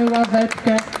 odsłoniliśmy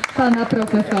ławeczkę pana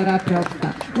profesora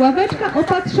Probsta. Ławeczka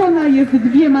opatrzona jest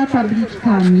 2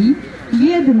 tabliczkami.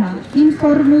 Jedna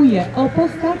informuje o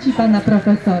postaci pana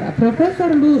profesora.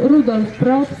 Profesor Rudolf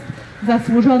Probst,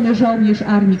 zasłużony żołnierz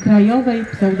Armii Krajowej,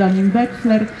 pseudonim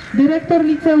Weksler, dyrektor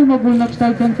Liceum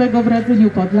Ogólnokształcącego w Radzyniu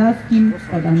Podlaskim,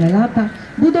 podane lata,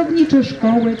 budowniczy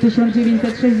szkoły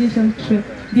 1963,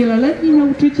 wieloletni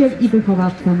nauczyciel i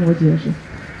wychowawca młodzieży.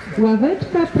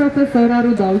 Ławeczka profesora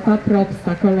Rudolfa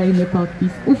Probsta, kolejny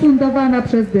podpis, ufundowana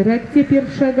przez dyrekcję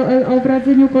pierwszego LO w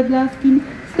Radzyniu Podlaskim,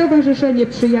 Stowarzyszenie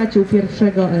Przyjaciół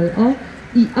pierwszego LO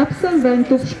i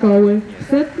absolwentów szkoły w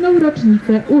 100.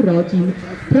 rocznicę urodzin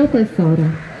profesora.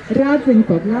 Radzyń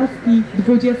Podlaski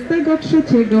 23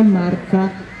 marca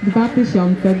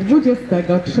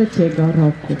 2023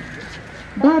 roku.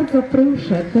 Bardzo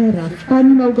proszę teraz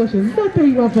pani Małgosiu z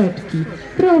tej ławeczki,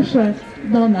 proszę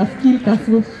do nas kilka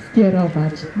słów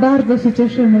skierować. Bardzo się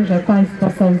cieszymy, że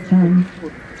Państwo są z nami.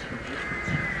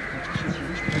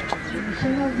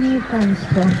 Szanowni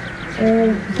Państwo,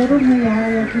 zarówno ja,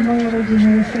 jak i moja rodzina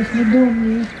jesteśmy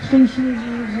dumni,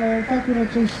 szczęśliwi, że tak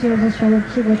uroczyście zostało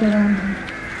przygotowana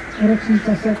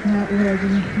rocznica 100.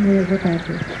 urodzin mojego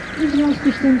taty. I w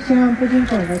związku z tym chciałam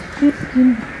podziękować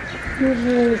wszystkim,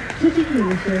 którzy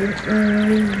przyczynili się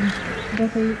do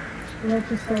tej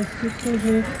uroczystości,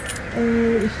 którzy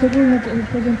szczególne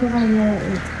podziękowania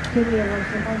kieruję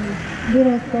właśnie pani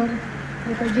dyrektor,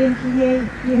 bo to dzięki niej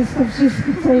jest to wszystko,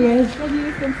 co jest. Ja nie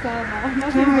jestem sama.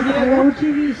 Tak, ale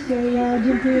oczywiście ja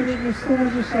dziękuję również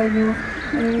Stowarzyszeniu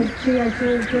Przyjaciół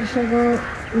pierwszego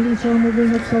Liceum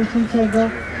Ogólnokształcącego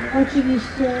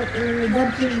oczywiście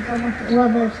darczyńcom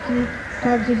Ławeczki.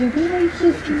 Także dziękujemy i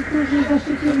wszystkim, którzy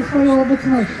zaszczycili swoją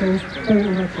obecnością tej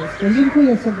uroczystości.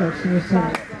 Dziękuję serdecznie jeszcze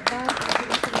raz.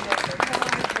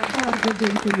 Bardzo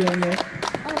dziękujemy.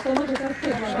 To może teraz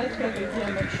ławeczkę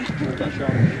wyjdziemy.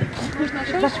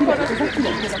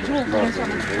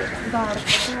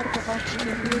 Bardzo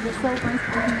dziękuję, że są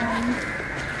Państwo z nami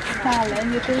stale,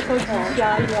 nie tylko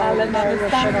dzisiaj, ale mamy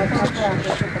stałe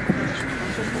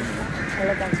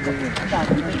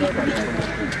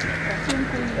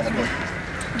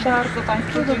Bardzo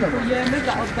Państwu dziękujemy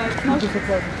za obecność.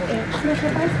 Proszę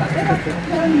Państwa, teraz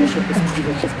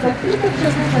za chwilkę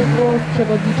przekażę głos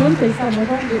przewodniczącej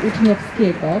samorządu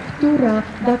uczniowskiego, która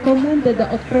da komendę do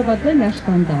odprowadzenia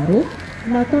sztandaru.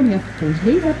 Natomiast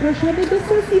później zapraszamy do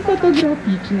sesji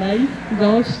fotograficznej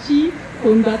gości,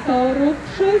 fundatorów.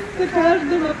 Wszyscy,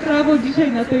 każdy ma prawo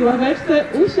dzisiaj na tej ławeczce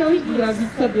usiąść i zrobić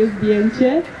sobie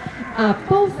zdjęcie. A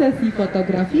po sesji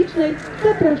fotograficznej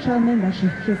zapraszamy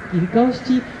naszych wszystkich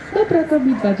gości do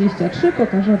pracowni 23.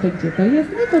 Pokażemy, gdzie to jest.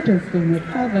 My poczęstujemy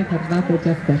kawę, herbatę,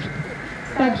 ciasteczkę.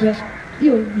 Także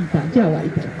już witam, działaj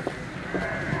teraz.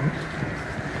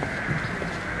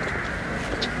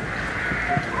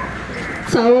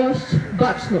 Całość,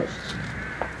 baczność.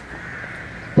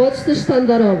 Poczty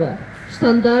sztandarowe.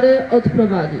 Sztandary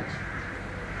odprowadzić.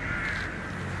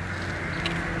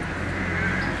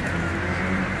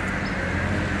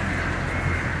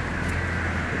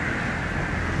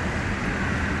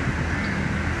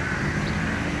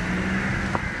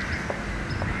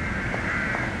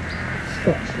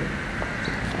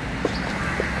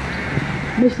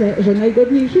 Myślę, że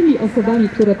najgodniejszymi osobami,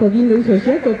 które powinny usiąść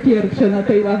jako pierwsze na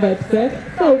tej ławeczce,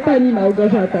 są pani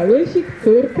Małgorzata Łysik,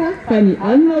 córka, pani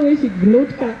Anna Łysik,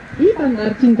 wnuczka i pan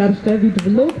Marcin Barszczewicz,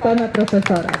 wnuk pana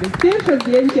profesora. Więc pierwsze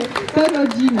zdjęcie to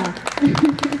rodzina.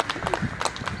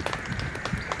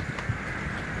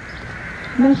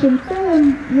 Naszym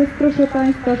celem jest, proszę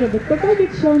Państwa, żeby ktokolwiek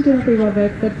siądzie na tej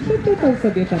ławeczce, przeczytał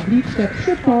sobie tabliczkę,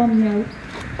 przypomniał.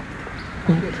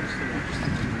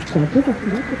 Dobrze, za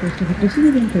chwileczkę to jeszcze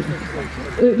poprosimy więcej.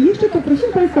 Jeszcze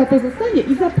poprosimy Państwa o pozostanie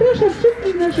i zapraszam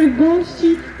wszystkich naszych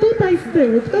gości tutaj z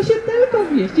tyłu. Kto się tylko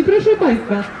zmieści. Proszę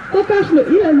Państwa, pokażmy,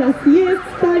 ile nas jest,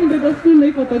 stańmy do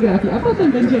wspólnej fotografii, a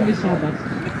potem będziemy siadać.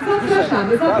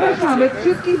 Zapraszamy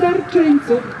wszystkich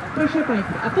darczyńców. Proszę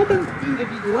Państwa, a potem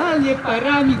indywidualnie,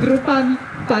 parami, grupami.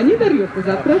 Panie Dariuszu,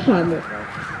 zapraszamy.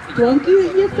 Członki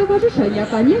stowarzyszenia,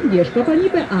 pani Agnieszko, pani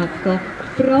Beatko.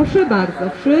 Proszę bardzo,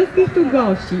 wszystkich tu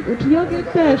gości, uczniowie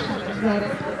też zaraz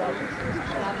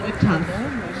mamy czas.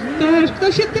 Też,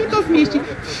 kto się tylko zmieści.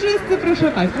 Wszyscy,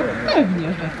 proszę Państwa, pewnie,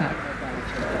 że tak.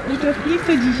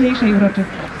 Uczestnicy dzisiejszej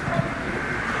uroczystości.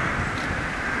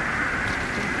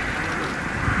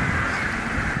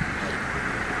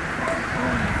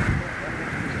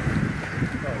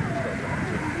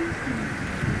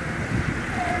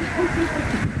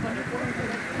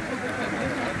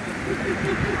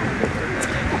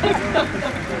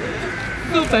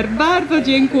 Super, bardzo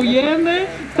dziękujemy.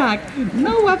 Tak,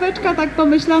 no ławeczka tak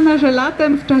pomyślana, że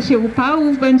latem w czasie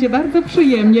upałów będzie bardzo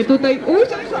przyjemnie tutaj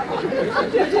usiąść.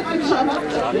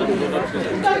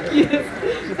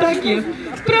 Tak jest.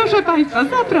 Proszę Państwa,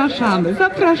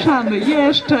 zapraszamy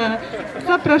jeszcze.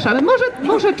 Zapraszamy,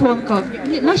 może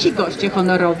członkowie, nasi goście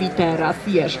honorowi teraz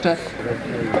jeszcze.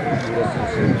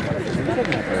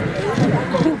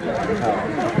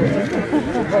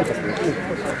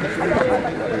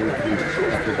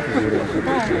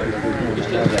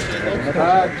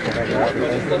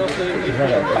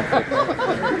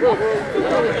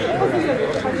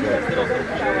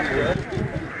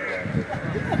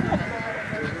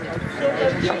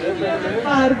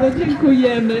 Bardzo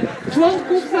dziękujemy.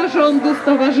 Członków zarządu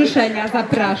stowarzyszenia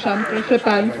zapraszam, proszę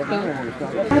Państwa.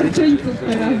 Darczyńców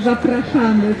teraz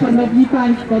zapraszamy, Szanowni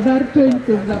Państwo,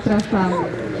 darczyńców zapraszamy.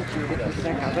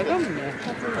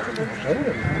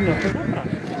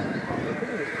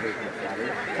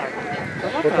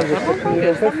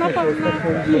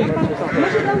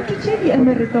 Może nauczycieli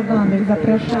emerytowanych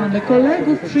zapraszamy,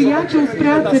 kolegów, przyjaciół z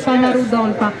pracy pana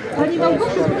Rudolfa. Pani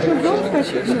Małgosiu, proszę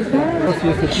zostać.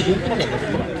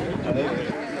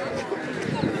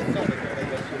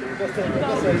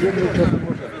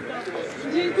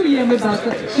 Dziękujemy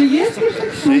bardzo. Czy jest jeszcze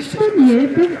ktoś, kto nie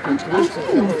był?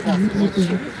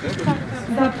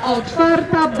 O,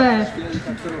 4B.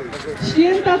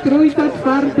 Święta Trójca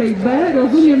 4B.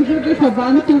 Rozumiem, że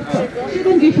wychowanków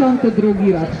 72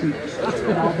 rocznik.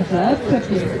 Dobrze,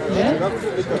 przepięknie.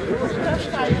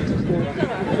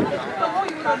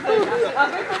 A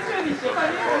wy patrzyliście,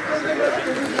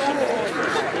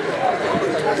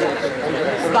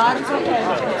 bardzo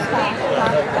chętnie.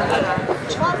 Tak.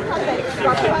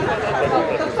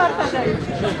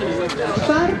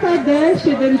 Czwarta D,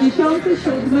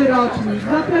 77 rocznik.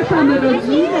 Zapraszamy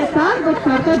rodzinę, tak, bo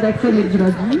czwarta D chce mieć z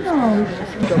rodziną.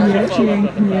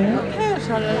 Pięknie.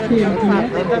 Pięknie.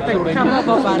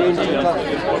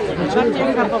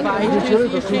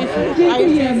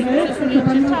 Dziękujemy.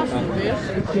 Pani Małgorzata?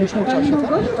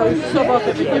 W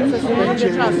sobotę będzie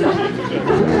czasu.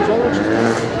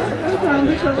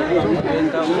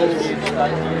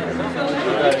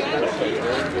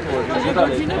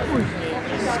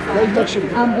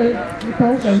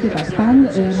 To będzie tak, pan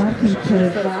Marcin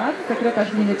Barszczewicz,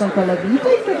 sekretarz gminy Kąkolownice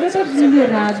i sekretarz gminy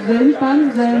Radzyń,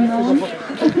 pan Zenon.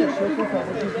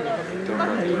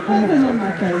 Pan Zenon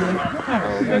Mateusz.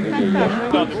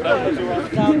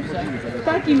 W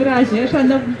takim razie,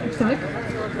 szanowni, tak?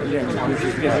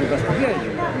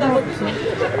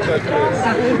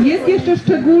 Jest jeszcze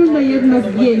szczególne jedno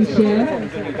zdjęcie.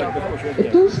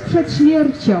 Tuż przed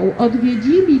śmiercią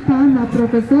odwiedzili pana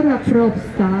profesora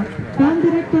Probsta, pan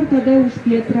dyrektor Tadeusz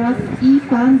Pietras i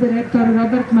pan dyrektor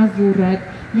Robert Mazurek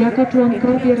jako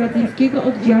członkowie radzyńskiego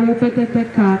oddziału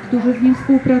PTTK, którzy z nim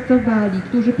współpracowali,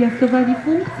 którzy piastowali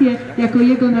funkcję jako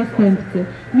jego następcy.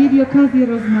 Mieli okazję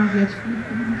rozmawiać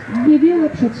niewiele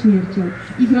przed śmiercią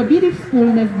i zrobili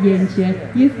wspólne zdjęcie.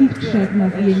 Jest ich 3 na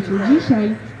zdjęciu.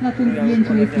 Dzisiaj na tym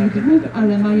zdjęciu jest ich 2,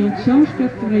 ale mają książkę,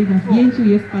 w której na zdjęciu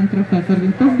jest pan profesor,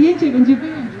 więc to zdjęcie będzie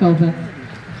wyjątkowe.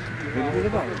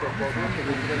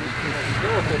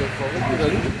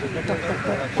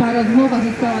 Ta rozmowa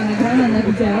została nagrana na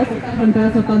wideo, powtarzam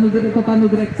teraz o panu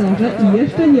dyrektorze i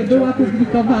jeszcze nie była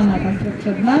publikowana, także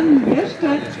przed nami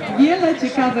jeszcze wiele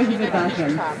ciekawych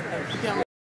wydarzeń.